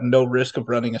 if you have no risk of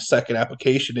running a second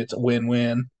application, it's a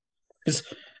win-win. Because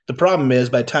the problem is,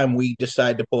 by the time we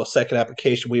decide to pull a second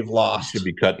application, we've you should lost.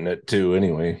 be cutting it too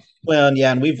anyway. Well, and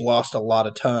yeah, and we've lost a lot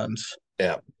of tons.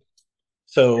 Yeah.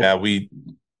 So Yeah,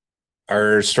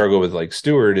 our struggle with like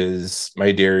Stewart is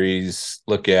my dairies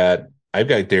I've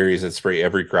got dairies that spray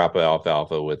every crop of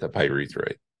alfalfa with a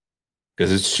pyrethroid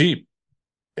because it's cheap.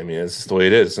 I mean, it's just the way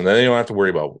it is. And then you don't have to worry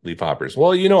about leaf hoppers.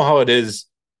 Well, you know how it is.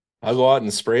 I'll go out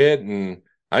and spray it, and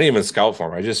I don't even scout for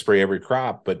them. I just spray every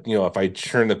crop. But, if I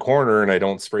turn the corner and I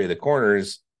don't spray the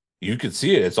corners, you could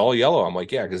see it. It's all yellow. I'm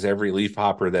like, yeah, because every leaf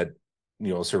hopper that,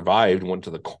 survived went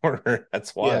to the corner.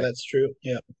 That's yeah, why. that's true.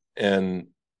 Yeah, And,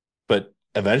 but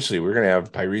eventually we're going to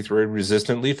have pyrethroid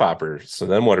resistant leaf hoppers. So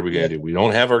then what are we going yep, to do? We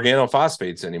don't have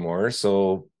organophosphates anymore.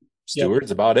 So yep.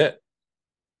 Stewart's about it.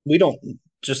 We don't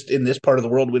just in this part of the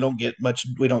world. We don't get much.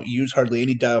 We don't use hardly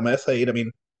any diamethane. I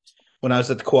mean, when I was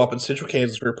at the co-op in Central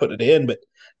Kansas, we were putting it in, but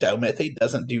diamethane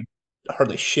doesn't do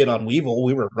hardly shit on weevil.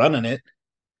 We were running it.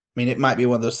 I mean, it might be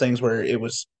one of those things where it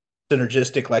was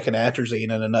synergistic like an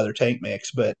atrazine and another tank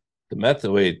mix, but The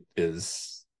methoate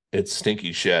it's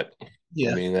stinky shit. I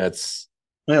yeah. mean, that's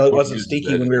Well, it nobody wasn't uses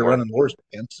stinky that when we were anymore. running Lord's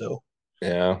Band, so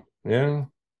Yeah, yeah.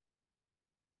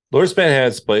 Lord's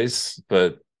has its place,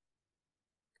 but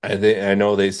I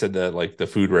know they said that like the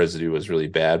food residue was really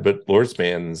bad, but Lord's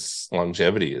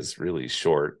longevity is really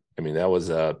short. I mean, that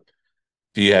was if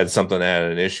you had something that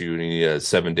had an issue and you need a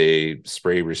 7-day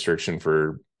spray restriction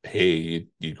for hay,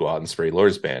 you go out and spray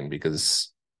Lord's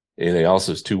because anything else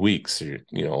is 2 weeks.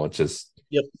 It's just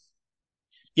yep.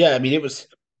 Yeah, I mean it was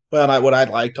well, what I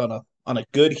liked on a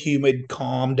good, humid,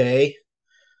 calm day,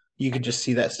 you could just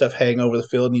see that stuff hang over the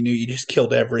field, and you knew you just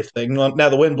killed everything. Well, now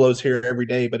the wind blows here every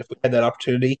day, but if we had that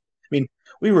opportunity, I mean,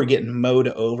 we were getting mowed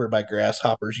over by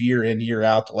grasshoppers year in, year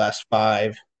out. The last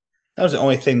five, that was the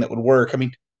only thing that would work. I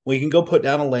mean, we can go put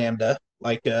down a lambda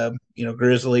like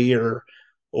grizzly or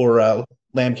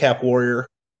lamb cap warrior,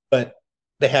 but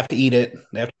they have to eat it,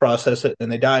 they have to process it,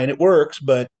 and they die, and it works,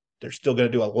 but they're still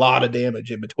going to do a lot of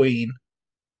damage in between.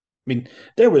 I mean,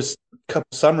 there was a couple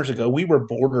summers ago, we were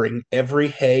bordering every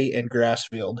hay and grass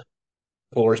field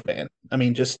floors ban. I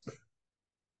mean, just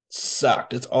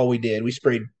sucked. It's all we did. We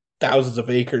sprayed thousands of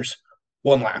acres,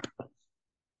 one lap.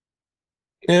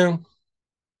 yeah.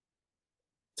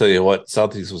 Tell you what,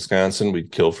 Southeast Wisconsin,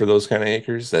 we'd kill for those kind of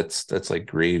acres. That's like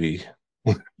gravy.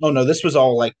 Oh no, this was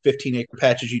all like 15-acre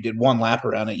patches. You did one lap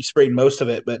around it. You sprayed most of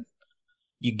it, but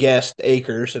you guessed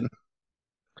acres, and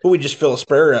we just fill a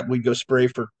sprayer up. We'd go spray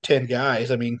for 10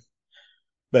 guys.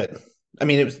 But I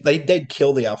mean, it was they'd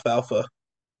kill the alfalfa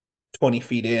 20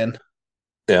 feet in.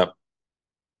 Yeah.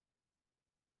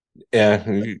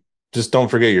 Yeah, just don't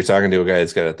forget you're talking to a guy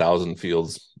that's got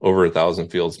over 1,000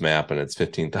 fields map, and it's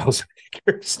 15,000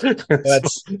 acres.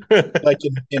 That's like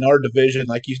in our division,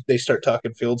 they start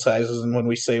talking field sizes, and when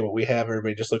we say what we have,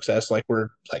 everybody just looks at us like we're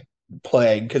like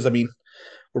plague. Because I mean,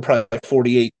 we're probably like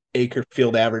 48-acre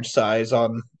field average size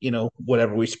on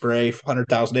whatever we spray,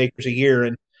 100,000 acres a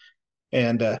year,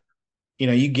 and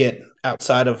you get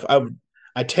outside of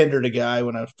I tendered a guy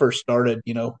when I first started,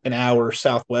 an hour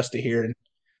southwest of here, and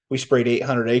we sprayed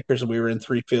 800 acres, and we were in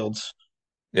 3 fields.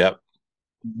 Yep.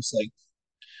 It's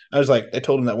like I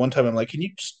told him that one time, I'm like, can you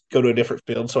just go to a different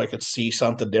field so I could see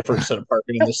something different instead of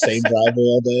parking in the same driveway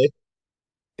all day?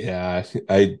 Yeah,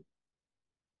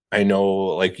 I know,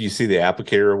 like you see the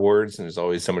applicator awards, and there's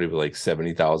always somebody with like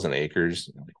 70,000 acres.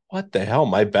 I'm like, what the hell?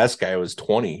 My best guy was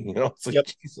 20. It's like Yep.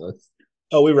 Jesus.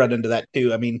 Oh, we run into that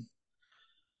too. I mean,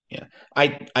 yeah,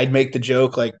 I'd make the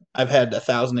joke like I've had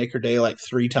 1,000-acre day like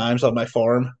 3 times on my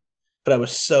farm, but I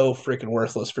was so freaking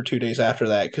worthless for 2 days after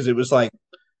that because it was like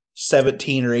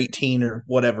 17 or 18 or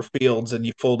whatever fields, and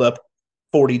you fold up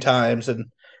 40 times, and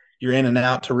you're in and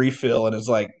out to refill, and it's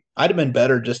like I'd have been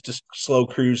better just to slow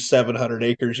cruise 700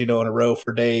 acres, in a row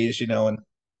for days, and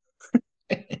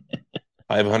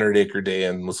 500-acre day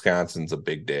in Wisconsin's a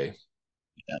big day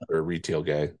yeah. for a retail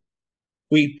guy.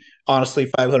 We honestly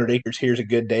 500 acres here is a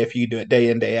good day if you do it day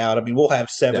in day out. I mean, we'll have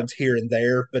Yeah. sevens here and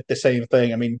there, but the same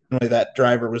thing. I mean, normally that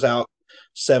driver was out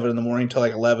 7 in the morning till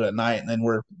like 11 at night, and then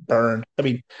we're burned. I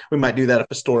mean, we might do that if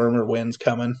a storm or wind's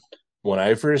coming. When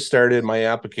I first started my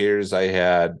applicators,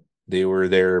 they were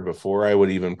there before I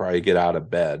would even probably get out of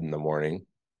bed in the morning,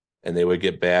 and they would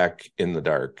get back in the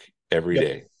dark every Yep.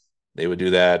 day. They would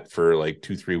do that for like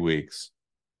 2-3 weeks.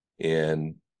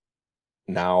 And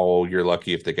now you're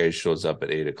lucky if the guy shows up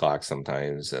at 8 o'clock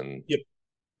sometimes. And Yep.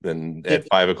 then It, at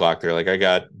 5 o'clock, they're like, I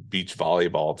got beach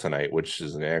volleyball tonight, which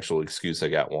is an actual excuse I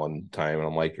got one time. And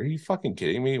I'm like, are you fucking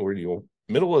kidding me? We're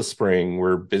middle of spring.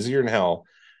 We're busier than hell.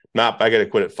 Not, I got to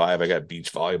quit at 5. I got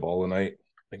beach volleyball tonight.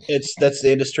 Like, that's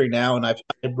the industry now, and I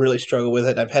really struggle with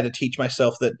it. I've had to teach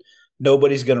myself that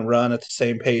nobody's going to run at the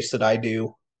same pace that I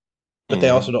do, but they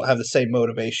also mhm. don't have the same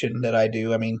motivation that I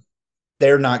do. I mean,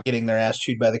 they're not getting their ass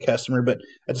chewed by the customer, but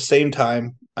at the same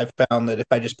time, I've found that if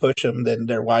I just push them, then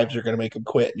their wives are going to make them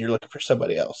quit, and you're looking for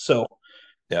somebody else. So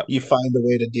Yep. you find a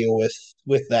way to deal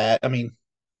with that. I mean,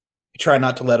 you try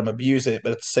not to let them abuse it,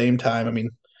 but at the same time, I mean,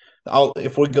 I'll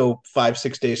if we go 5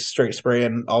 6 days straight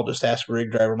spraying, I'll just ask a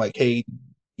rig driver. I'm like, hey,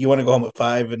 you want to go home at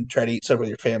 5 and try to eat supper with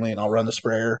your family, and I'll run the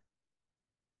sprayer.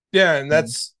 Yeah. And And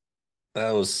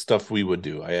that was stuff we would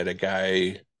do. I had a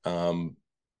guy,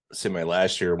 say my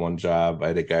last year, one job, I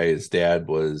had a guy, his dad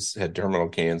had terminal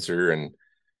cancer, and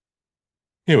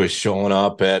he was showing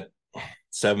up at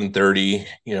 7:30.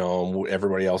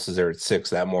 Everybody else is there at 6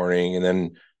 that morning.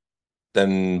 And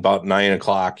then about 9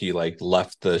 o'clock, he like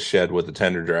left the shed with the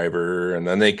tender driver, and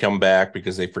then they come back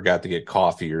because they forgot to get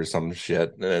coffee or some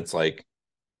shit. And it's like,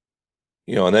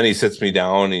 and then he sits me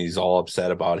down and he's all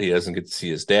upset about he doesn't get to see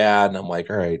his dad. And I'm like,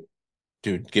 all right,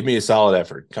 dude, give me a solid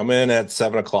effort. Come in at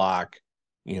 7 o'clock.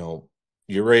 You know,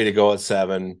 you're ready to go at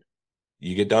 7.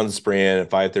 You get done spraying at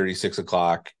 5:30, 6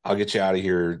 o'clock. I'll get you out of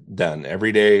here done.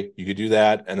 Every day you could do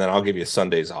that, and then I'll give you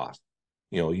Sundays off.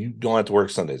 You don't have to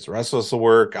work Sundays. The rest of us will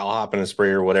work. I'll hop in a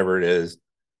sprayer, whatever it is.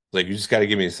 Like, you just got to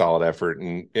give me a solid effort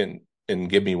and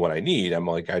give me what I need. I'm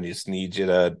like, I just need you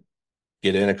to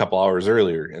get in a couple hours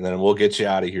earlier, and then we'll get you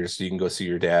out of here so you can go see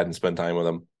your dad and spend time with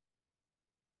him.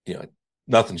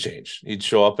 Nothing changed. He'd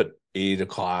show up at 8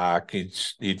 o'clock.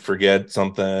 He'd forget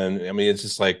something. I mean, it's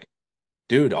just like,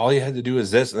 dude, all you had to do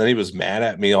is this. And then he was mad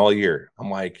at me all year. I'm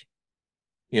like,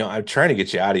 I'm trying to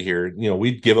get you out of here.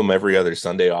 We'd give him every other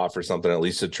Sunday off or something, at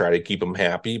least to try to keep him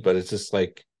happy. But it's just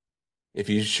like, if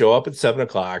you show up at 7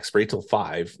 o'clock, spray till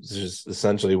 5, it's just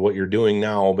essentially what you're doing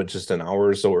now, but just an hour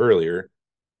or so earlier.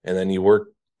 And then you work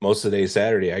most of the day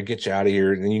Saturday. I get you out of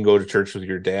here, and then you can go to church with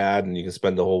your dad, and you can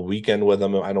spend the whole weekend with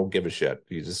him. I don't give a shit.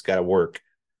 You just got to work,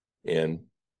 and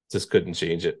just couldn't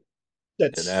change it.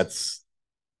 And that's that's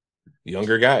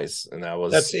younger guys, and that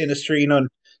that's was the industry, and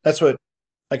that's what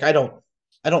like I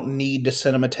don't need to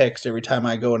send them a text every time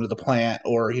I go into the plant,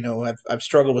 or I've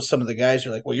struggled with some of the guys who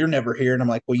are like, well, you're never here, and I'm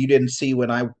like, well, you didn't see when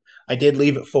I did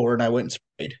leave at 4 and I went and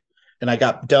sprayed, and I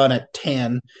got done at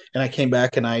 10, and I came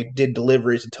back and I did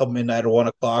deliveries until midnight or 1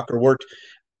 o'clock, or worked.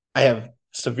 I have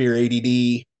severe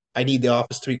ADD. I need the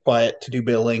office to be quiet to do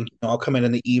billing. I'll come in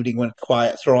the evening when it's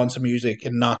quiet, throw on some music,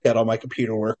 and knock out all my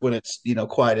computer work when it's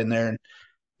quiet in there.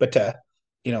 But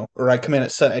or I come in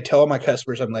at I tell all my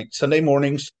customers, I'm like, Sunday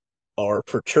mornings are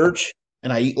for church,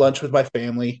 and I eat lunch with my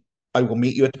family. I will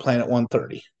meet you at the plant at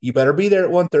 1:30. You better be there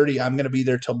at 1:30. I'm going to be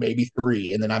there till maybe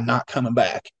 3, and then I'm not coming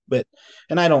back.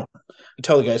 And I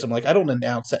tell the guys, I'm like, I don't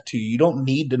announce that to you. You don't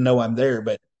need to know I'm there,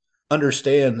 but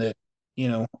understand that,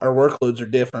 our workloads are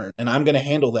different, and I'm going to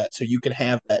handle that so you can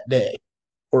have that day.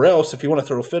 Or else, if you want to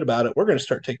throw a fit about it, we're going to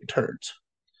start taking turns.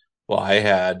 well,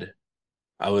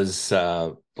 I was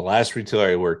the last retailer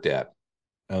I worked at.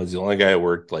 I was the only guy that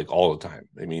worked like all the time.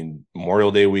 I mean,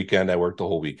 Memorial Day weekend, I worked the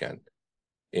whole weekend.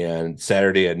 And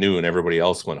Saturday at noon, everybody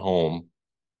else went home.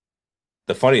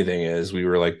 The funny thing is, we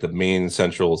were like the main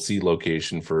central seed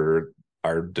location for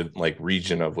our like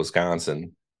region of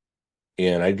Wisconsin.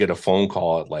 And I'd get a phone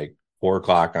call at like 4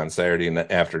 o'clock on Saturday in the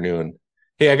afternoon.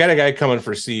 Hey, I got a guy coming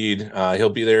for seed. He'll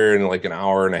be there in like an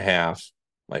hour and a half.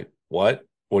 Like, what?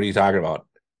 What are you talking about?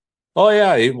 Oh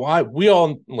yeah, we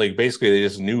all like basically they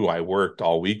just knew I worked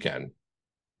all weekend.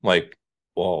 Like,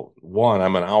 well, one,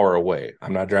 I'm an hour away.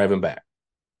 I'm not driving back.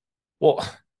 Well,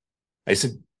 I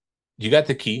said, you got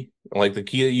the key. Like, the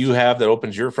key that you have that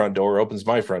opens your front door opens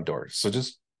my front door. So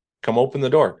just come open the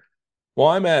door. Well,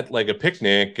 I'm at like a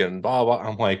picnic and blah blah.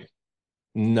 I'm like,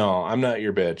 no, I'm not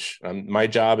your bitch. My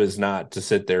job is not to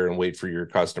sit there and wait for your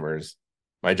customers.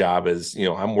 My job is,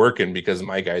 I'm working because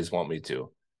my guys want me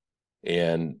to.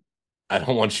 And I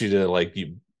don't want you to like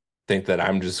you think that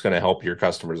I'm just going to help your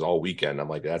customers all weekend. I'm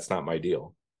like, that's not my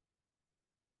deal.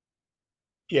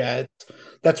 Yeah,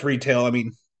 that's retail. I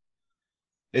mean,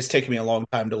 it's taken me a long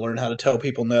time to learn how to tell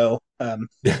people no.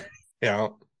 Yeah.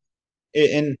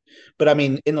 And but I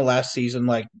mean, in the last season,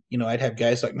 like I'd have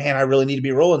guys like, "Man, I really need to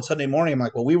be rolling Sunday morning." I'm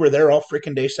like, "Well, we were there all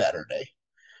freaking day Saturday,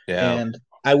 Yeah. and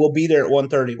I will be there at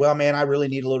 1:30." Well, man, I really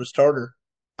need a load of starter.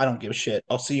 I don't give a shit.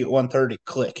 I'll see you at 1:30.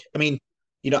 Click. I mean,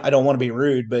 I don't want to be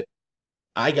rude, but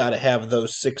I got to have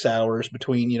those 6 hours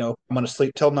between, I'm going to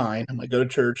sleep till 9. I'm going to go to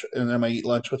church and then I'm going to eat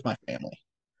lunch with my family.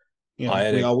 I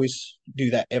had We a, always do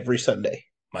that every Sunday.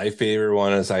 my favorite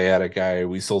one is I had a guy,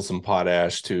 we sold some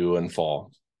potash to in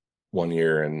fall one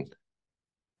year, and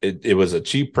it was a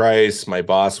cheap price. My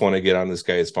boss wanted to get on this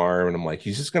guy's farm, and I'm like,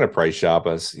 he's just going to price shop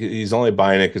us. He's only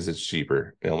buying it because it's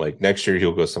cheaper. Like next year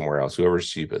he'll go somewhere else, whoever's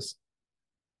cheapest.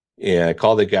 And I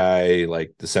called the guy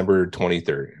like December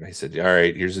 23rd. And I said, all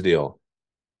right, here's the deal.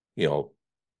 You know,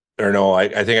 or no,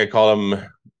 I think I called him.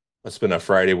 It's been a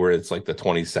Friday where it's like the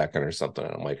 22nd or something.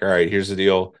 And I'm like, all right, here's the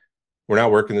deal. We're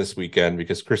not working this weekend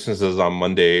because Christmas is on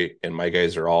Monday and my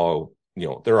guys are all,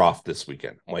 they're off this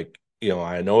weekend. I'm like,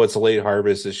 I know it's a late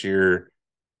harvest this year.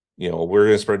 We're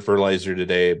going to spread fertilizer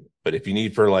today, but if you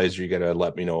need fertilizer, you got to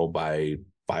let me know by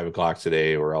 5 o'clock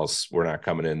today, or else we're not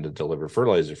coming in to deliver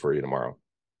fertilizer for you tomorrow.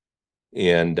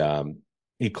 And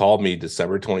he called me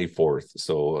December 24th.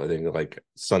 So I think like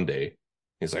Sunday.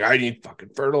 He's like, I need fucking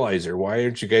fertilizer. Why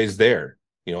aren't you guys there?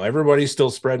 Everybody's still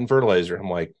spreading fertilizer. I'm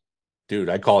like, dude,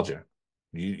 I called you.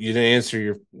 You didn't answer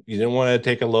you didn't want to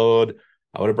take a load.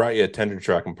 I would have brought you a tender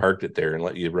truck and parked it there and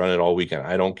let you run it all weekend.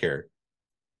 I don't care.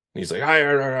 And he's like,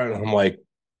 I'm like,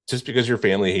 just because your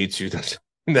family hates you doesn't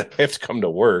mean that I have to come to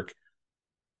work.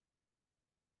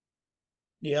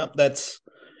 Yeah, that's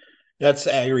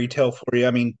ag retail for you.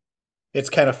 I mean, it's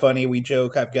kind of funny. We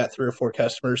joke. I've got 3 or 4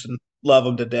 customers and love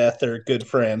them to death. They're good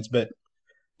friends, but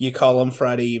you call them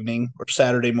Friday evening or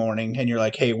Saturday morning, and you're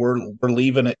like, "Hey, we're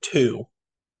leaving at 2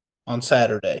 on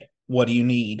Saturday. What do you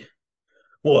need?"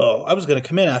 Well, I was going to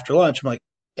come in after lunch. I'm like,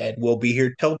 "Ed, we'll be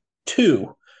here till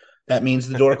 2. That means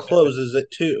the door closes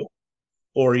at 2."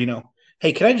 Or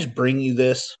 "Hey, can I just bring you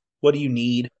this? What do you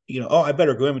need?" "Oh, I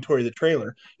better go inventory the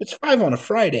trailer. It's 5 on a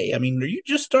Friday. I mean, are you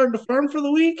just starting to farm for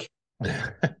the week?"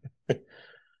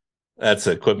 That's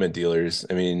equipment dealers.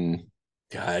 I mean,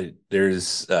 God,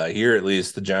 there's here at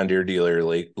least the John Deere dealer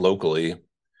locally.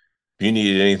 If you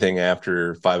need anything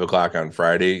after 5 o'clock on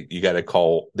Friday, you got to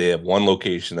call. They have one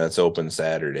location that's open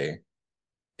Saturday,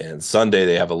 and Sunday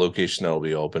they have a location that'll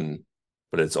be open,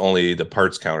 but it's only the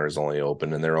parts counter is only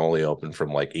open, and they're only open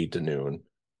from like 8 to noon.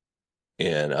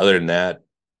 And other than that,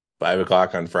 5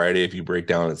 o'clock on Friday, if you break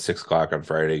down at 6 o'clock on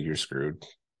Friday, you're screwed.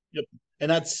 Yep.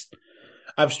 And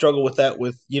I've struggled with that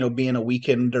with, being a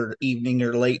weekend or evening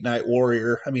or late night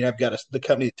warrior. I mean, I've got the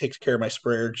company that takes care of my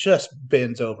sprayer just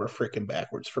bends over freaking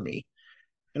backwards for me.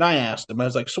 And I asked him, I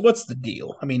was like, "So what's the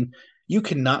deal? I mean, you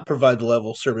cannot provide the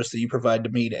level of service that you provide to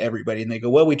me to everybody." And they go,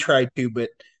 "Well, we tried to, but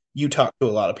you talk to a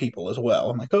lot of people as well."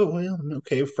 I'm like, "Oh, well,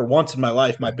 okay. For once in my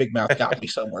life, my big mouth got me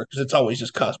somewhere because it's always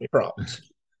just caused me problems."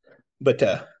 But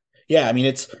yeah, I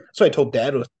mean, so I told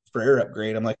Dad with sprayer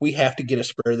upgrade, I'm like, we have to get a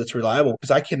sprayer that's reliable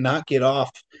because I cannot get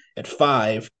off at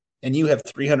 5 and you have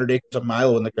 300 acres of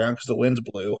milo in the ground because the winds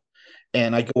blew,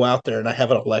 and I go out there and I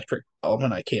have an electric problem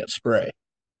and I can't spray.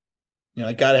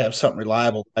 I got to have something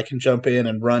reliable. I can jump in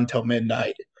and run till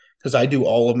midnight because I do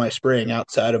all of my spraying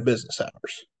outside of business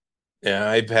hours. Yeah,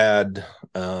 I've had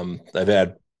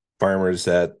farmers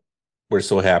that were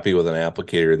so happy with an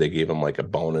applicator they gave them like a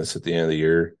bonus at the end of the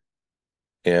year.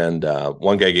 And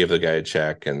one guy gave the guy a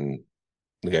check, and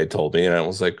the guy told me, and I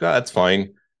was like, oh, that's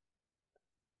fine.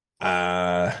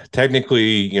 Technically,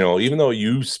 even though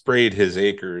you sprayed his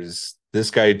acres, this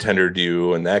guy tendered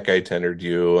you and that guy tendered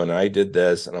you, and I did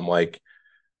this. And I'm like,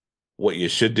 what you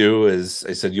should do is,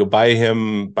 I said, you'll buy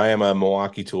him a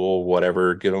Milwaukee tool,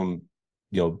 whatever, get him,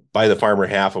 buy the farmer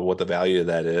half of what the value of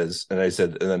that is. And I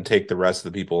said, and then take the rest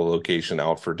of the people location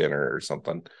out for dinner or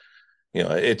something.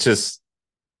 It's just,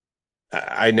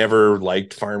 I never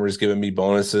liked farmers giving me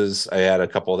bonuses. I had a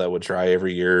couple that would try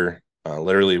every year,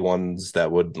 literally ones that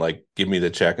would like give me the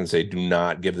check and say, do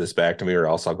not give this back to me or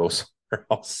else I'll go somewhere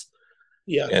else.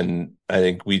 Yeah. And I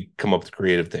think we come up with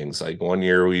creative things. Like one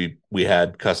year we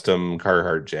had custom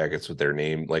Carhartt jackets with their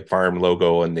name, like farm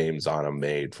logo and names on them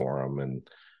made for them. And,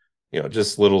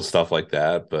 just little stuff like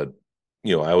that. But,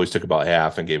 I always took about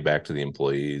half and gave back to the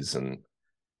employees. And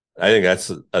I think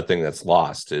that's a thing that's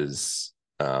lost is,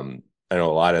 I know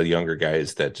a lot of younger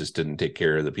guys that just didn't take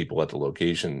care of the people at the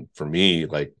location. For me,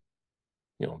 like,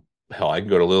 hell, I can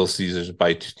go to Little Caesars and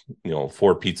buy,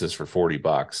 4 pizzas for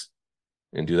 $40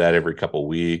 and do that every couple of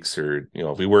weeks. Or,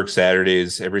 if we work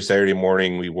Saturdays, every Saturday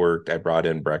morning I brought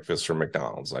in breakfast from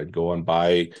McDonald's. I'd go and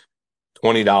buy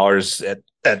 $20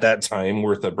 at that time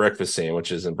worth of breakfast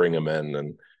sandwiches and bring them in.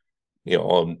 And,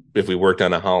 if we worked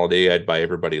on a holiday, I'd buy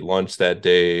everybody lunch that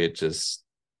day. It just,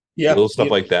 Yeah. little stuff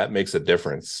like that makes a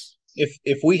difference.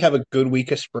 If we have a good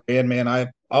week of spraying, man,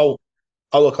 I'll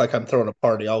look like I'm throwing a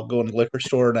party. I'll go in the liquor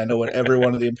store and I know what every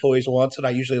one of the employees wants, and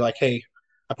I usually like, "Hey,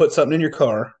 I put something in your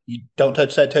car. You don't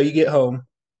touch that till you get home,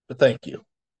 but thank you.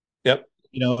 Yep.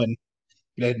 And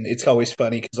it's always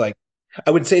funny because like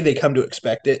I would say they come to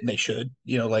expect it, and they should.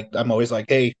 Like I'm always like,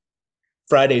 hey,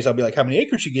 Fridays I'll be like, how many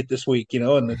acres you get this week?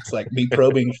 And it's like me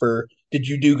probing for, did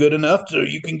you do good enough so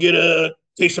you can get a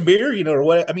case of beer? Or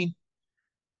what? I mean,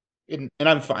 and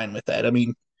I'm fine with that. I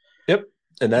mean, Yep.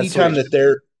 And that's the way anytime it that should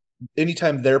be.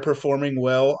 anytime they're performing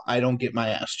well, I don't get my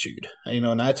ass chewed.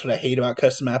 And that's what I hate about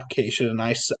custom application. And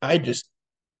I just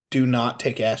do not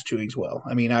take ass chewings well.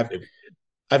 I mean, I've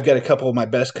got a couple of my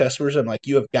best customers. I'm like,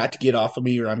 you have got to get off of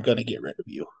me, or I'm going to get rid of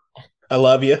you. I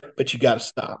love you, but you got to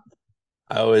stop.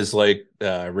 I always like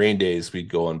rain days. We'd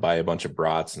go and buy a bunch of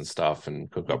brats and stuff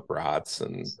and cook up brats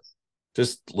and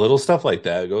just little stuff like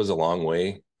that. It goes a long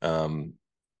way.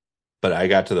 But I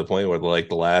got to the point where like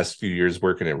the last few years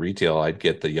working in retail, I'd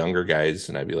get the younger guys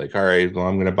and I'd be like, all right, well,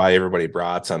 I'm going to buy everybody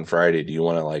brats on Friday. Do you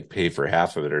want to like pay for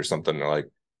half of it or something? They're like,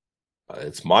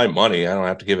 it's my money. I don't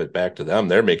have to give it back to them.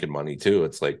 They're making money too.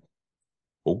 It's like,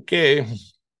 okay.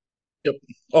 Yep.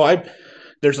 Oh,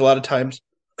 there's a lot of times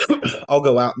I'll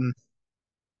go out and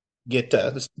get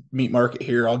this meat market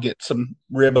here. I'll get some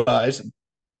ribeyes and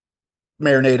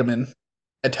marinate them in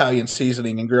Italian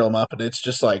seasoning and grill them up, and it's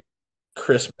just like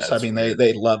Christmas. I That's mean, they weird.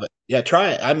 they love it. Yeah,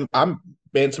 try it. I'm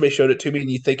man. Somebody showed it to me,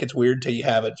 and you think it's weird until you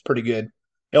have it. It's pretty good.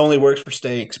 It only works for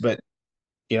steaks, but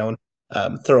you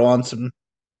know, throw on some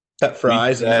cut We do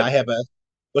fries, and then I that. have a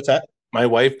what's that? My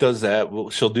wife does that. Well,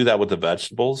 she'll do that with the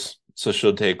vegetables. So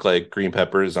she'll take like green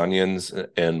peppers, onions,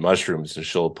 and mushrooms, and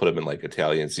she'll put them in like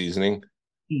Italian seasoning.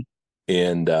 Hmm.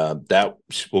 And that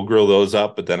we'll grill those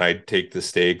up. But then I take the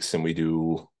steaks and we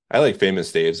do. I like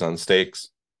Famous Dave's on steaks.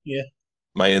 Yeah.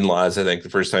 My in-laws, I think the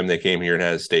first time they came here and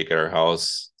had a steak at our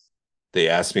house, they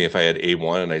asked me if I had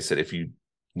A1, and I said, if you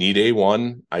need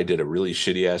A1, I did a really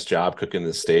shitty ass job cooking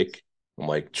the steak. I'm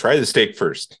like, try the steak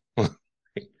first.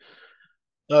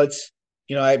 No, it's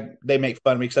I they make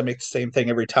fun of me because I make the same thing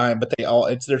every time, but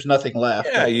there's nothing left.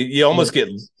 Yeah, But you you almost know,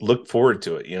 get look forward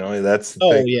to it. That's the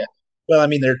oh thing. yeah. Well, I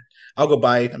mean, I'll go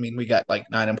buy. I mean, we got like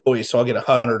 9 employees, so I'll get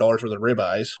 $100 worth of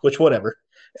ribeyes, which whatever,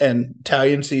 and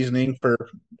Italian seasoning or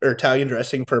Italian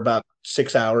dressing for about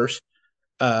 6 hours.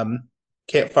 Um,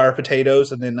 Campfire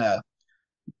potatoes, and then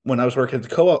when I was working at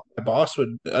the co-op, my boss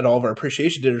would at all of our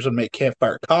appreciation dinners would make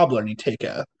campfire cobbler, and you take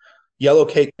a yellow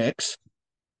cake mix,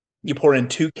 you pour in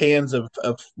 2 cans of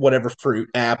whatever fruit,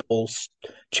 apples,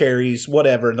 cherries,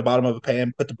 whatever, in the bottom of a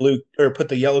pan. Put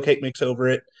the yellow cake mix over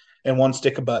it, and 1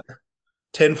 stick of butter.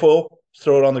 Tin full,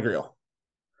 throw it on the grill.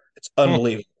 It's Hmm.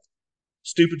 unbelievable.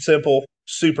 Stupid simple,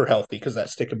 super healthy because that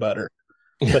stick of butter.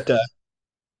 But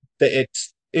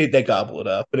they gobble it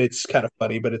up, and it's kind of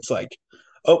funny. But it's like,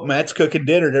 oh, Matt's cooking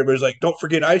dinner, and everybody's like, don't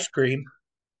forget ice cream.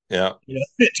 Yeah.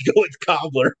 It's go with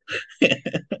cobbler.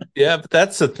 Yeah, but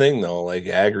that's the thing though. Like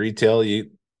ag retail,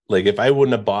 you like if I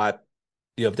wouldn't have bought,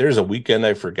 if there's a weekend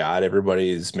I forgot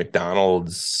everybody's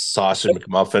McDonald's sausage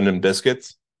McMuffin and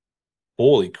biscuits,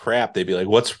 holy crap, they'd be like,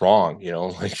 what's wrong?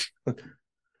 Like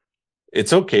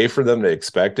it's okay for them to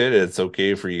expect it. It's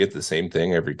okay for you to get the same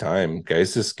thing every time.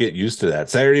 Guys, just get used to that.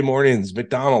 Saturday mornings,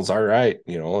 McDonald's, all right.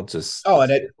 It's just Oh, that's and what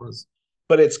it, it was.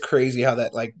 but it's crazy how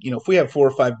that like if we have 4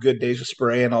 or 5 good days of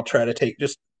spraying, I'll try to take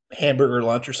just hamburger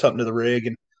lunch or something to the rig,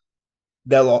 and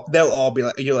they'll all be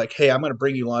like, you're like, hey, I'm gonna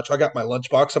bring you lunch. I got my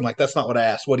lunchbox. I'm like, that's not what I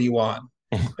asked. What do you want?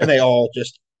 And they all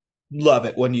just love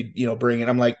it when you bring it.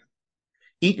 I'm like,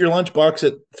 eat your lunchbox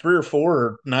at 3 or 4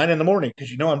 or 9 in the morning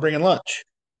because I'm bringing lunch.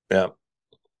 Yeah.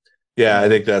 Yeah, I Um,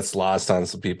 think that's lost on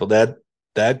some people. That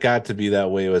got to be that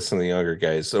way with some of the younger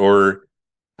guys. Or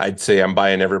I'd say I'm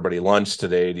buying everybody lunch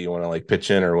today. Do you want to like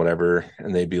pitch in or whatever?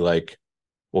 And they'd be like,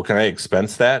 well, can I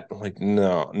expense that? I'm like,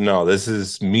 no, no, this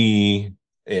is me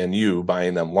and you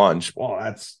buying them lunch. Well,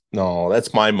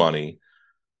 that's my money.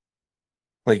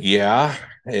 Like, yeah,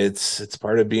 it's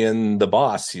part of being the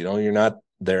boss. You're not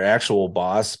their actual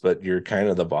boss, but you're kind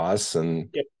of the boss, and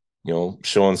yep,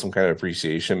 showing some kind of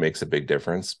appreciation makes a big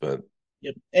difference. But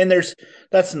yep. And that's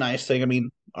the nice thing. I mean,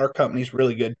 our company's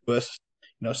really good to us.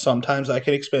 Sometimes I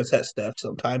can expense that stuff.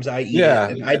 Sometimes I eat it, yeah,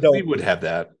 and I we don't, would have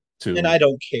that and too. I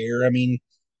don't care. I mean,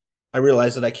 I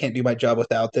realize that I can't do my job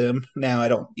without them. Now I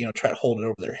don't, try to hold it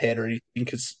over their head or anything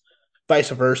because vice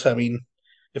versa. I mean,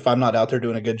 if I'm not out there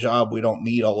doing a good job, we don't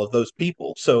need all of those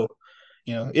people. So,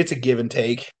 it's a give and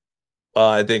take.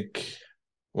 I think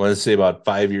I want to say about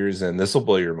 5 years in, this will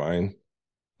blow your mind.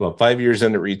 About 5 years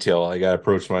into retail, I got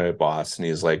approached by my boss, and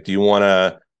he's like, "Do you want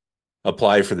to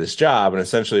apply for this job?" And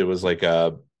essentially, it was like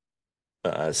a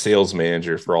sales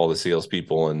manager for all the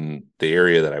salespeople in the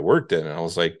area that I worked in. And I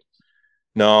was like,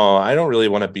 "No, I don't really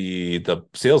want to be the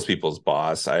salespeople's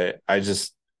boss. I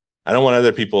just I don't want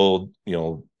other people,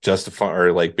 justify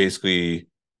or like basically,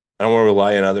 I don't want to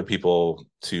rely on other people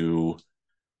to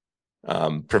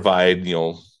provide,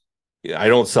 I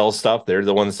don't sell stuff. They're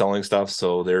the ones selling stuff.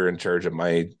 So they're in charge of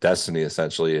my destiny,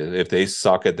 essentially. If they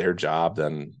suck at their job,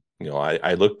 then,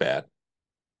 I look bad.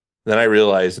 Then I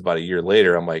realized about a year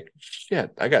later, I'm like,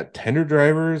 shit, I got tender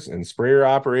drivers and sprayer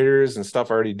operators and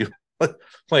stuff already doing.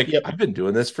 Like, Yep. I've been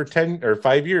doing this for 10 or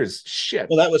 5 years. Shit.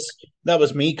 Well, that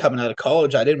was me coming out of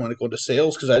college. I didn't want to go into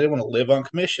sales because I didn't want to live on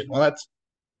commission. Well, that's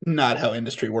not how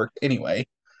industry worked anyway.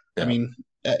 I Yeah. mean,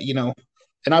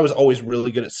 and I was always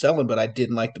really good at selling, but I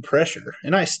didn't like the pressure.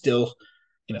 And I still,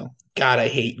 God, I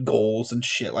hate goals and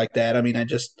shit like that. I mean,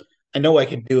 I know I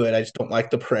can do it. I just don't like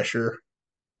the pressure.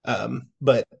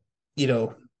 But you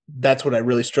know, that's what I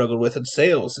really struggled with in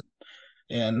sales.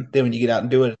 And then when you get out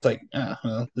and do it, it's like,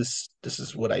 well, this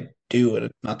is what I do, and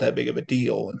it's not that big of a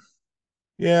deal. And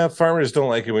Yeah, farmers don't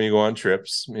like it when you go on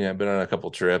trips. Yeah, I've been on a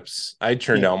couple trips. I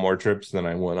turned yeah, down more trips than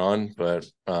I went on, but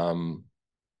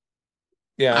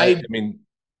yeah, I I mean,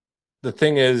 the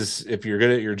thing is, if you're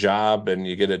good at your job and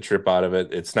you get a trip out of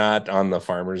it, it's not on the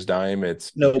farmer's dime.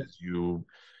 It's no, because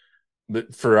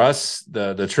but for us,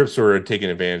 the trips were taking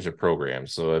advantage of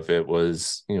programs. So if it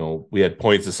was, we had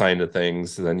points assigned to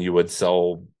things, then you would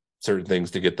sell certain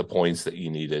things to get the points that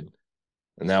you needed.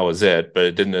 And that was it. But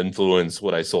it didn't influence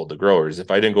what I sold to growers.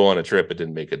 If I didn't go on a trip, it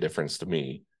didn't make a difference to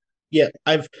me. yeah,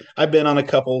 I've been on a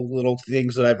couple little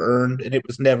things that I've earned, and it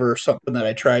was never something that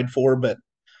I tried for. But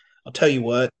I'll tell you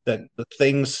what, that the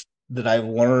things that I've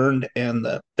learned and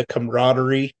the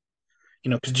camaraderie,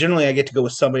 because generally I get to go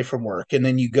with somebody from work, and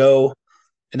then you go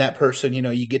and that person,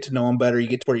 you get to know them better, you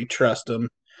get to where you trust them.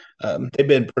 They've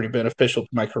been pretty beneficial to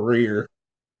my career,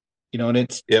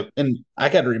 and Yep. and I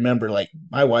got to remember, like,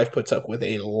 my wife puts up with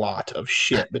a lot of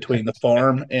shit between the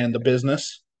farm and the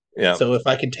business. Yeah. So if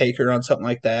I can take her on something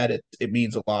like that, it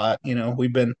means a lot.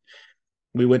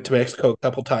 We went to Mexico a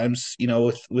couple times,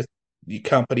 with the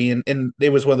company, and it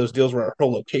was one of those deals where our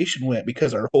whole location went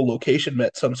because our whole location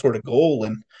met some sort of goal,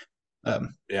 and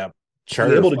um, Yeah. to be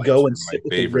Charter able to flights go and were my sit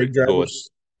with the rig favorite to go with drivers.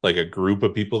 like a group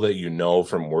of people that you know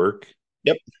from work.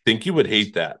 Yep. Think you would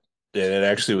hate that. And it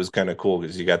actually was kind of cool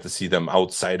because you got to see them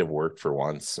outside of work for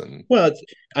once. And Well,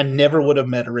 I never would have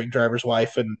met a rig driver's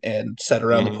wife and sat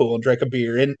around the Mhm. pool and drank a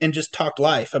beer and just talked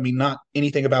life. I mean, not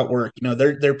anything about work.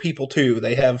 They're people too.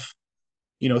 They have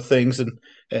things, and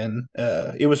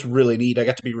it was really neat. I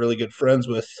got to be really good friends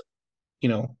with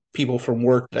people from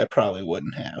work that I probably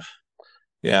wouldn't have.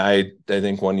 Yeah, I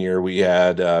think one year we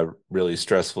had a really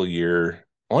stressful year.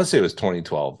 I want to say it was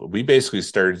 2012. We basically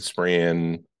started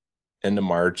spraying end of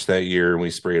March that year, and we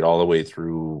sprayed all the way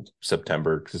through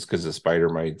September just because of spider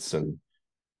mites. And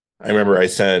I remember I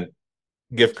sent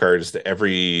gift cards to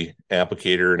every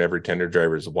applicator and every tender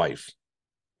driver's wife.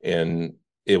 And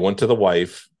it went to the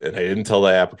wife, and I didn't tell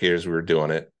the applicators we were doing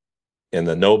it. And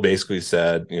the note basically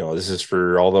said, this is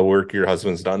for all the work your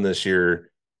husband's done this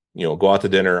year. Go out to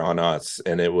dinner on us.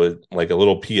 And it was like a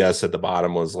little PS at the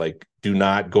bottom was like, do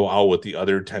not go out with the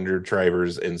other tender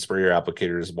drivers and sprayer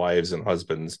applicators, wives and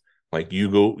husbands. Like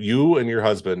you and your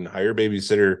husband, hire a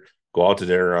babysitter, go out to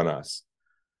dinner on us.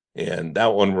 And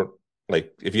that one,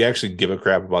 like, if you actually give a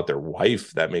crap about their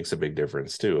wife, that makes a big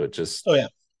difference too. It just, Oh yeah,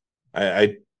 I,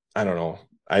 I, I don't know.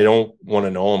 I don't want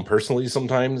to know them personally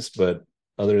sometimes, but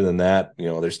other than that,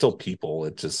 they're still people.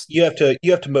 It just, you have to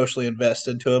emotionally invest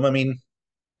into them. I mean,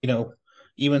 you know,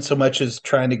 even so much as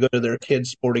trying to go to their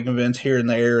kids' sporting events here and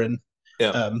there. And yeah,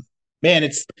 um, man,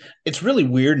 it's really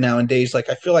weird nowadays. Like,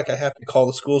 I feel like I have to call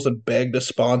the schools and beg to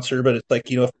sponsor, but it's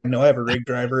like, if I know I have a rig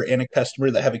driver and a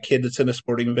customer that have a kid that's in a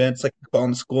sporting event, it's like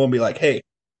calling the school and be like, hey,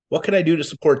 what can I do to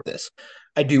support this?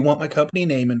 I do want my company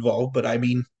name involved, but I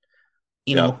mean,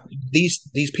 you yeah, know, these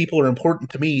people are important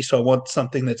to me, so I want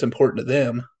something that's important to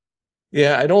them.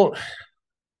 yeah. I don't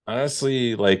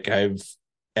honestly like. I've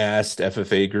asked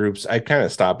FFA groups. I kind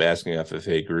of stopped asking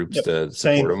FFA groups Yep. to support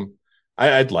Same. them.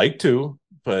 I'd like to,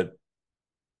 but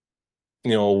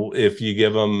if you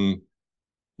give them,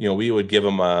 we would give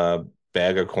them a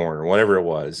bag of corn or whatever it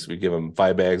was. We give them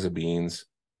 5 bags of beans.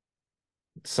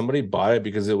 Somebody bought it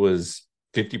because it was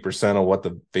 50% of what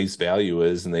the face value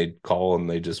is, and they call and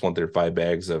they just want their 5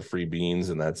 bags of free beans,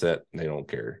 and that's it. They don't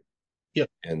care. Yep.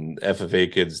 And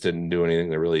FFA kids didn't do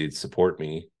anything to really support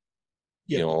me.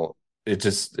 You Yep. know, it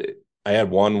just, I had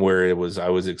one where I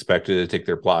was expected to take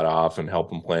their plot off and help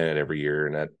them plant it every year,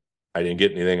 and that I didn't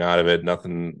get anything out of it.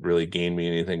 Nothing really gained me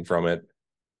anything from it.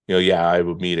 Yeah, I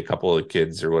would meet a couple of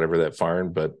kids or whatever that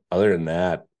farmed, but other than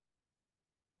that,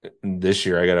 this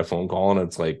year I got a phone call and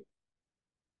it's like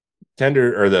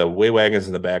tender or the weigh wagons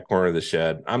in the back corner of the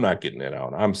shed. I'm not getting it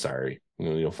out. I'm sorry.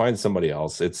 You'll find somebody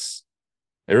else. It's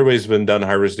everybody's been done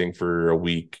harvesting for a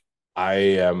week. I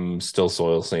am still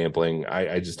soil sampling.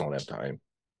 I just don't have time.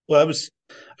 Well, I was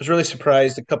really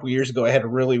surprised a couple years ago. I had a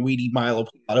really weedy milo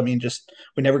plot. I mean, just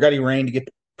we never got any rain to get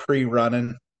the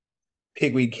pre-running.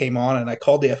 Pigweed came on, and I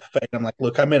called the FFA. And I'm like,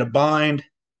 look, I'm in a bind.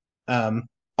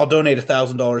 I'll donate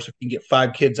 $1,000 if you can get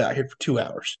 5 kids out here for 2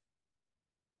 hours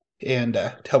and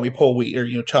help me pull weed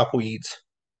or chop weeds.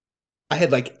 I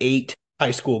had like 8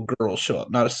 high school girls show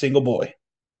up, not a single boy,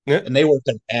 Yeah, and they worked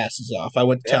their asses off. I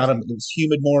went to yeah. town, and it was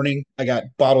humid morning. I got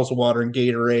bottles of water and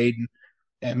Gatorade,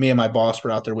 and me and my boss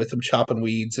were out there with them chopping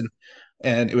weeds,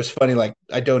 and it was funny. Like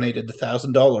I donated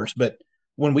 $1,000, but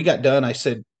when we got done, I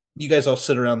said, "You guys all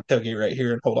sit around the tailgate right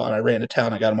here and hold on." I ran to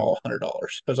town. I got them all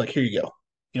 $100. I was like, "Here you go.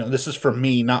 This is for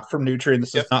me, not from Nutrient.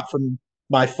 This is Yep. not from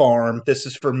my farm. This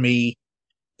is for me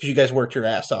because you guys worked your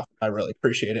ass off. I really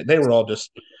appreciate it." They were all just,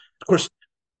 of course,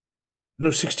 no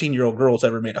 16-year-old girls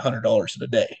ever made $100 in a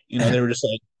day. They were just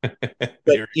like,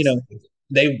 but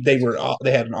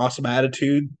they had an awesome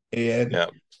attitude, and Yeah.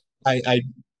 I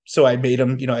so I made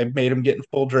them, get in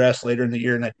full dress later in the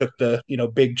year, and I took the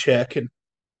big check,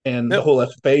 and the Yep. whole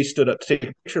FFA stood up to take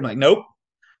a picture. I'm like, nope,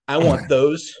 I want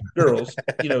those girls,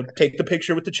 take the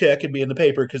picture with the check and be in the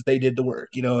paper because they did the work,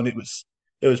 and it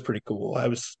was pretty cool. I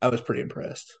was pretty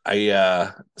impressed.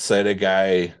 I said a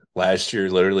guy last year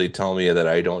literally tell me that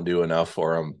I don't do enough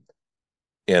for him.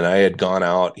 And I had gone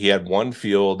out, he had one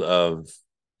field of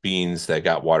beans that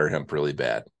got water hemp really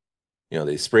bad.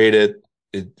 They sprayed it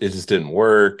just didn't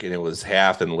work, and it was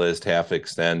half enlist, half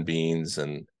extend beans.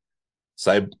 And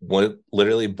so I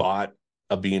literally bought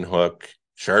a bean hook,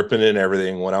 sharpened it and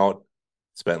everything, went out,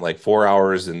 spent like 4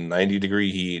 hours in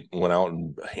 90-degree heat, went out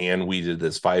and hand weeded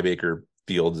this 5-acre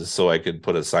field just so I could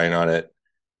put a sign on it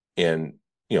and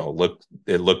it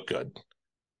looked good.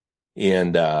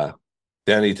 And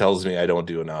then he tells me I don't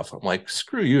do enough. I'm like,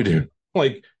 screw you, dude.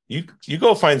 Like you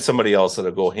go find somebody else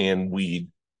that'll go hand weed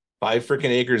 5 freaking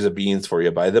acres of beans for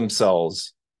you by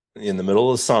themselves in the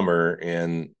middle of summer,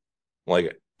 and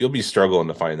like you'll be struggling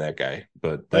to find that guy,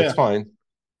 but Oh that's yeah, fine.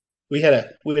 we had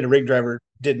a rig driver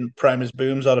didn't prime his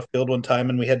booms out of field one time,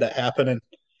 and we had that happen. And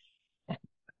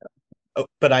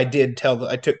but I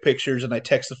took pictures and I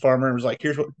texted the farmer and was like,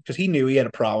 here's what, because he knew he had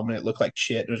a problem and it looked like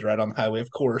shit. It was right on the highway, of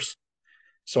course.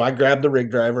 So I grabbed the rig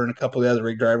driver and a couple of the other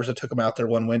rig drivers. I took them out there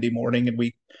one windy morning and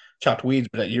we chopped weeds.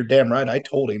 But you're damn right. I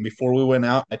told him before we went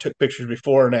out. I took pictures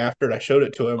before and after, and I showed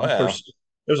it to him. Oh Of yeah. course,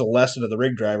 it was a lesson to the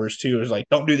rig drivers too. It was like,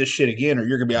 don't do this shit again, or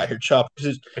you're gonna be out here chopping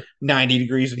because it's 90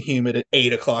 degrees and humid at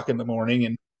 8 o'clock in the morning,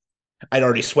 and I'd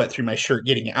already sweat through my shirt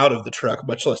getting out of the truck,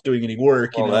 much less doing any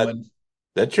work. Well,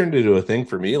 that turned into a thing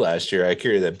for me last year. I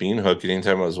carried that bean hook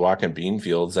anytime I was walking bean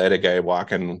fields. I had a guy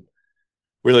walking.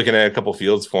 We are looking at a couple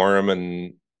fields for him,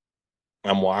 and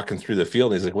I'm walking through the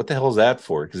field. And he's like, "What the hell is that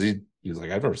for?" Because he's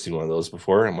like, "I've never seen one of those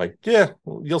before." I'm like, "Yeah,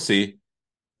 well, you'll see."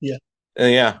 Yeah,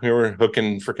 And yeah, we were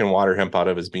hooking freaking water hemp out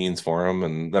of his beans for him.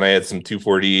 And then I had some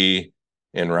 2,4-D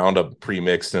and Roundup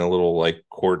pre-mixed in a little like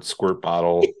quart squirt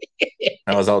bottle.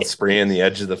 I was out spraying the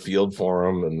edge of the field for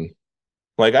him. And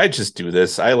like, I just do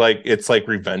this. It's like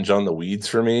revenge on the weeds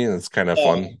for me. And it's kind of uh,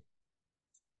 fun.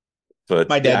 But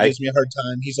my yeah, dad gives me a hard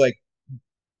time. He's like,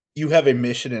 "You have a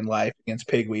mission in life against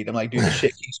pigweed." I'm like, "Dude, the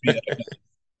shit keeps me up at night."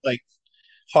 Like,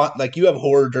 like you have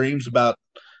horror dreams about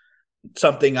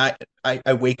something. I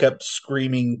wake up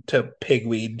screaming to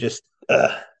pigweed. Just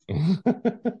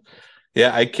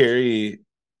yeah,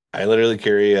 I literally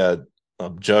carry a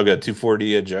jug of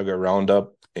 2,4-D, a jug of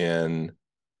Roundup, and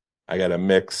I got a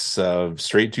mix of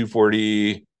straight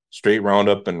 2,4-D, straight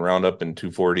Roundup and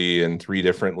 2,4-D, and 3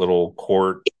 different little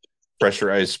quart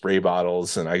pressurized spray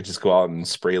bottles. And I just go out and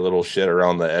spray little shit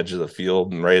around the edge of the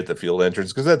field and right at the field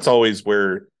entrance, because that's always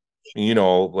where,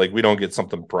 like we don't get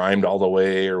something primed all the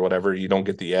way or whatever. You don't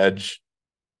get the edge.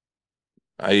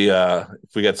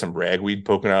 If we got some ragweed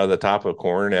poking out of the top of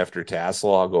corn after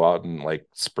tassel, I'll go out and like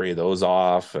spray those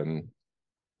off. And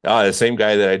the same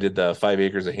guy that I did the 5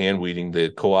 acres of hand weeding,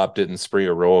 the co-op didn't spray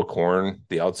a row of corn,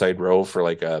 the outside row for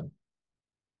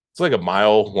it's like a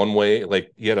mile one way.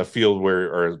 Like you had a field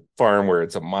or a farm where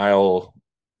it's a mile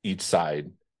each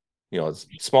side. It's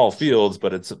small fields,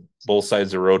 but it's both sides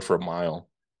of the road for a mile.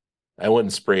 I went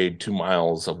and sprayed 2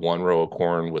 miles of one row of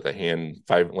corn with a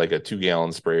like a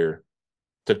 2-gallon sprayer.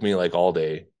 Took me like all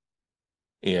day.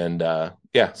 And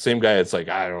yeah, same guy. It's like,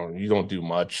 you don't do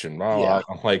much. And blah, yeah,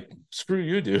 blah. I'm like, screw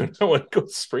you, dude. I want to go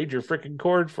sprayed your freaking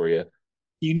cord for you.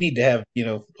 you need to have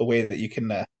a way that you can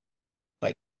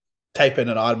like type in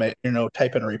an automate,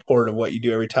 type in a report of what you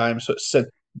do every time. So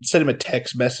send him a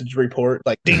text message report,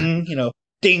 like ding,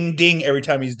 ding, ding, every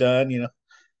time he's done.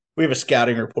 We have a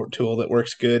scouting report tool that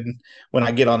works good. And when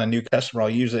I get on a new customer, I'll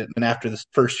use it. And after this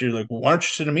first year, like, well, why aren't you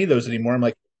sending me those anymore? I'm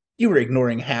like, you were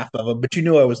ignoring half of them, but you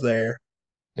knew I was there.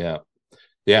 Yeah.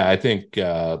 Yeah. I think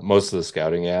most of the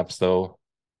scouting apps, though,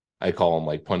 I call them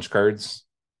like punch cards.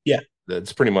 Yeah.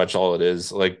 That's pretty much all it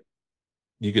is. Like,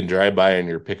 you can drive by in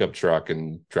your pickup truck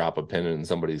and drop a pin in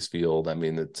somebody's field. I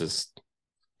mean, it's just.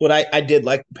 What I did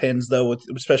like the pins though,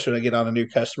 especially when I get on a new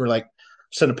customer, like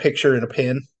send a picture and a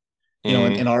pin,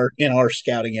 in our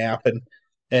scouting app,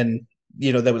 and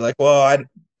they were like, well,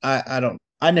 I don't,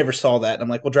 I never saw that. And I'm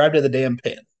like, well, drive to the damn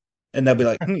pin, and they'll be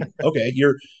like, okay,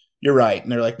 you're right.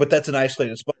 And they're like, but that's an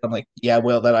isolated spot. I'm like, yeah,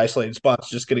 well, that isolated spot's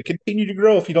just going to continue to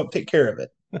grow if you don't take care of it.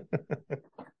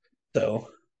 So,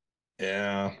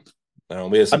 yeah,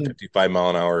 we have some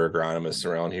 55-mile-an-hour agronomists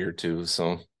around here too.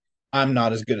 So I'm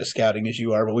not as good at scouting as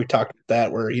you are, but we talked about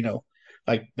that where,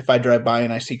 like if I drive by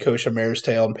and I see kochia mare's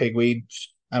tail and pigweed,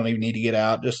 I don't even need to get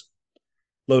out. Just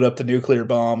load up the nuclear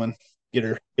bomb and get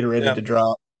her ready to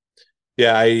drop.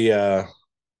 Yeah,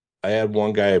 I had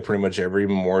one guy pretty much every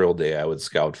Memorial Day I would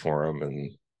scout for him,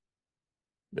 and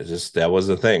that was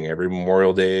the thing. Every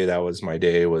Memorial Day, that was my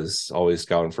day, was always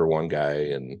scouting for one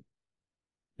guy, and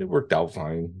it worked out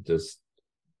fine. Just,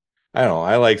 I don't know.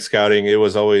 I like scouting. It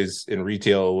was always in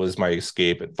retail. It was my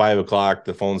escape. At 5:00,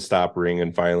 the phone stopped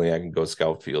ringing. Finally, I can go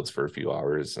scout fields for a few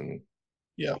hours. And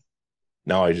yeah,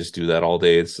 now I just do that all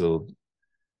day. So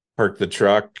park the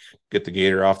truck, get the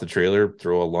gator off the trailer,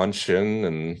 throw a lunch in,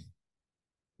 and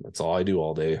that's all I do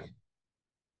all day.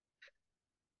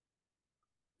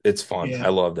 It's fun. Yeah. I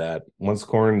love that. Once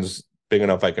corn's big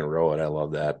enough I can row it, I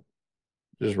love that.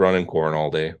 Just running corn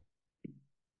all day.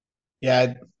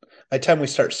 Yeah. By the time we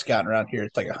start scouting around here,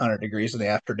 it's like 100 degrees in the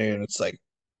afternoon. It's like, it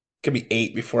could be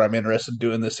 8 before I'm interested in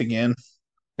doing this again.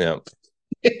 Yeah.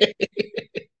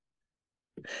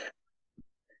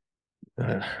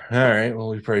 All right. Well,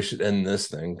 we probably should end this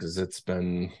thing because it's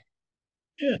been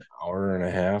an hour and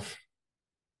a half.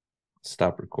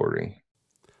 Stop recording.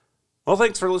 Well,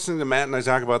 thanks for listening to Matt and I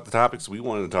talk about the topics we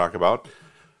wanted to talk about.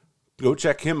 Go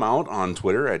check him out on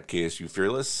Twitter at KSU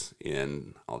Fearless,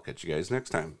 and I'll catch you guys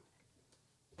next time.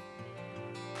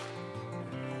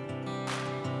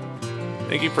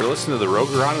 Thank you for listening to the Rogue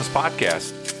Agronomist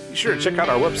Podcast. Be sure to check out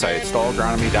our website at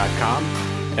stallagronomy.com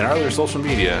and our other social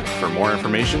media for more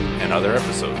information and other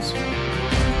episodes.